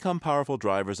might become powerful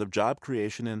drivers of job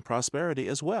creation and prosperity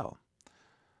as well.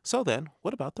 So then,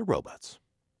 what about the robots?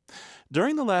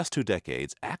 During the last 2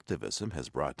 decades, activism has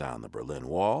brought down the Berlin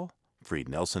Wall, freed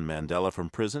Nelson Mandela from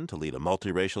prison to lead a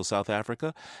multiracial South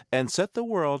Africa, and set the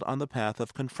world on the path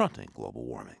of confronting global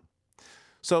warming.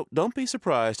 So don't be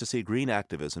surprised to see green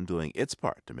activism doing its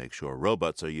part to make sure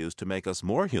robots are used to make us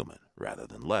more human rather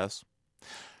than less.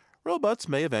 Robots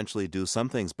may eventually do some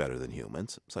things better than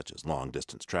humans, such as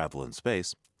long-distance travel in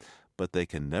space, but they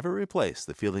can never replace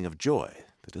the feeling of joy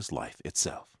that is life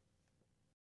itself.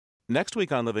 Next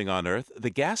week on Living on Earth, the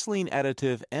gasoline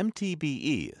additive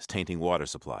MTBE is tainting water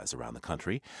supplies around the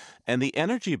country, and the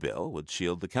energy bill would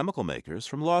shield the chemical makers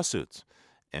from lawsuits.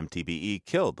 MTBE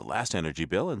killed the last energy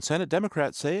bill, and Senate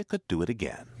Democrats say it could do it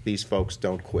again. These folks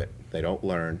don't quit. They don't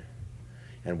learn.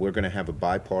 And we're going to have a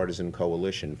bipartisan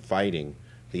coalition fighting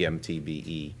the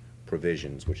MTBE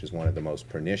provisions, which is one of the most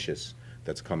pernicious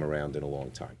that's come around in a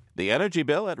long time. The energy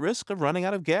bill at risk of running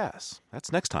out of gas.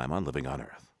 That's next time on Living on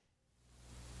Earth.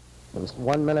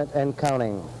 1 minute and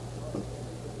counting.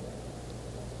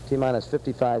 T-minus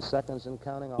 55 seconds and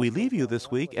counting. We leave you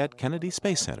this week at Kennedy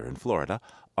Space Center in Florida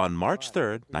on March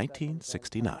 3rd,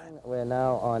 1969. We're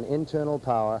now on internal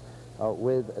power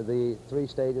with the 3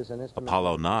 stages and instrument.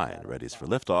 Apollo 9 readies for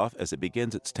liftoff as it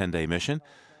begins its 10-day mission.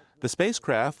 The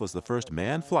spacecraft was the first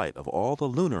manned flight of all the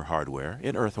lunar hardware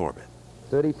in Earth orbit.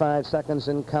 35 seconds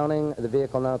and counting. The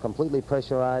vehicle now completely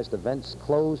pressurized. The vents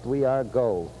closed. We are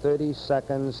go. 30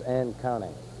 seconds and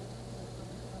counting.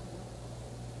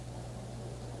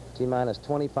 T-minus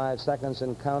 25 seconds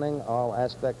and counting. All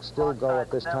aspects still go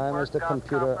at this time as the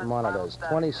computer monitors.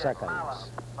 20 seconds.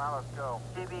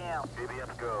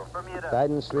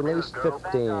 Guidance released.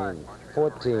 15,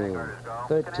 14,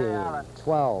 13,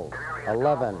 12,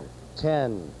 11,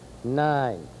 10,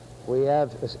 9. We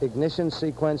have ignition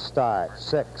sequence start.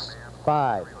 6,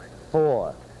 5,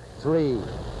 4, 3,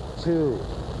 2,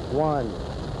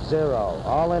 1, 0.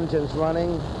 All engines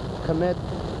running. Commit.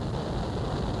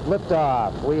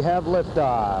 Liftoff. We have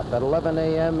liftoff at 11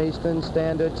 a.m. Eastern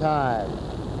Standard Time.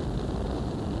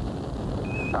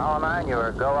 All 9, you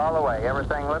are go all the way.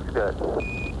 Everything looks good.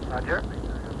 Roger.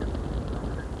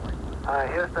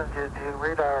 Houston, did you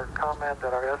read our comment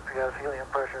that our SPS helium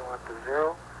pressure went to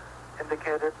 0?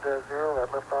 Indicated 0 at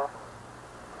liftoff?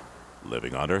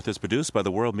 Living on Earth is produced by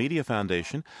the World Media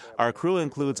Foundation. Our crew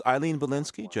includes Eileen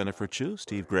Belinsky, Jennifer Chu,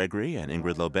 Steve Gregory, and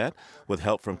Ingrid Lobet, with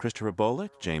help from Christopher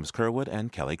Bolick, James Kerwood,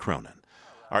 and Kelly Cronin.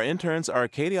 Our interns are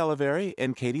Katie Oliveri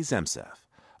and Katie Zemsev.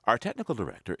 Our technical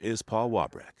director is Paul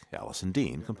Wabreck. Allison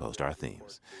Dean composed our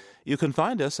themes. You can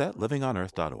find us at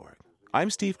livingonearth.org. I'm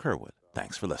Steve Kerwood.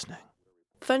 Thanks for listening.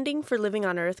 Funding for Living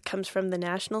on Earth comes from the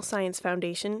National Science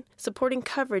Foundation, supporting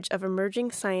coverage of emerging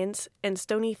science, and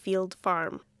Stonyfield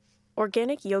Farm.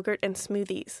 Organic yogurt and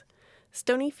smoothies.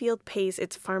 Stonyfield pays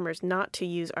its farmers not to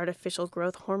use artificial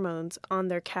growth hormones on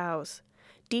their cows.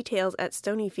 Details at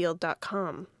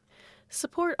stonyfield.com.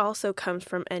 Support also comes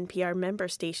from NPR member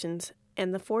stations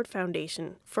and the Ford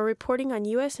Foundation for reporting on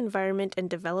U.S. environment and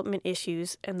development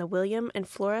issues, and the William and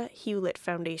Flora Hewlett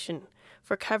Foundation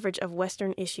for coverage of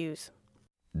Western issues.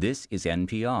 This is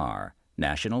NPR,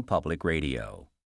 National Public Radio.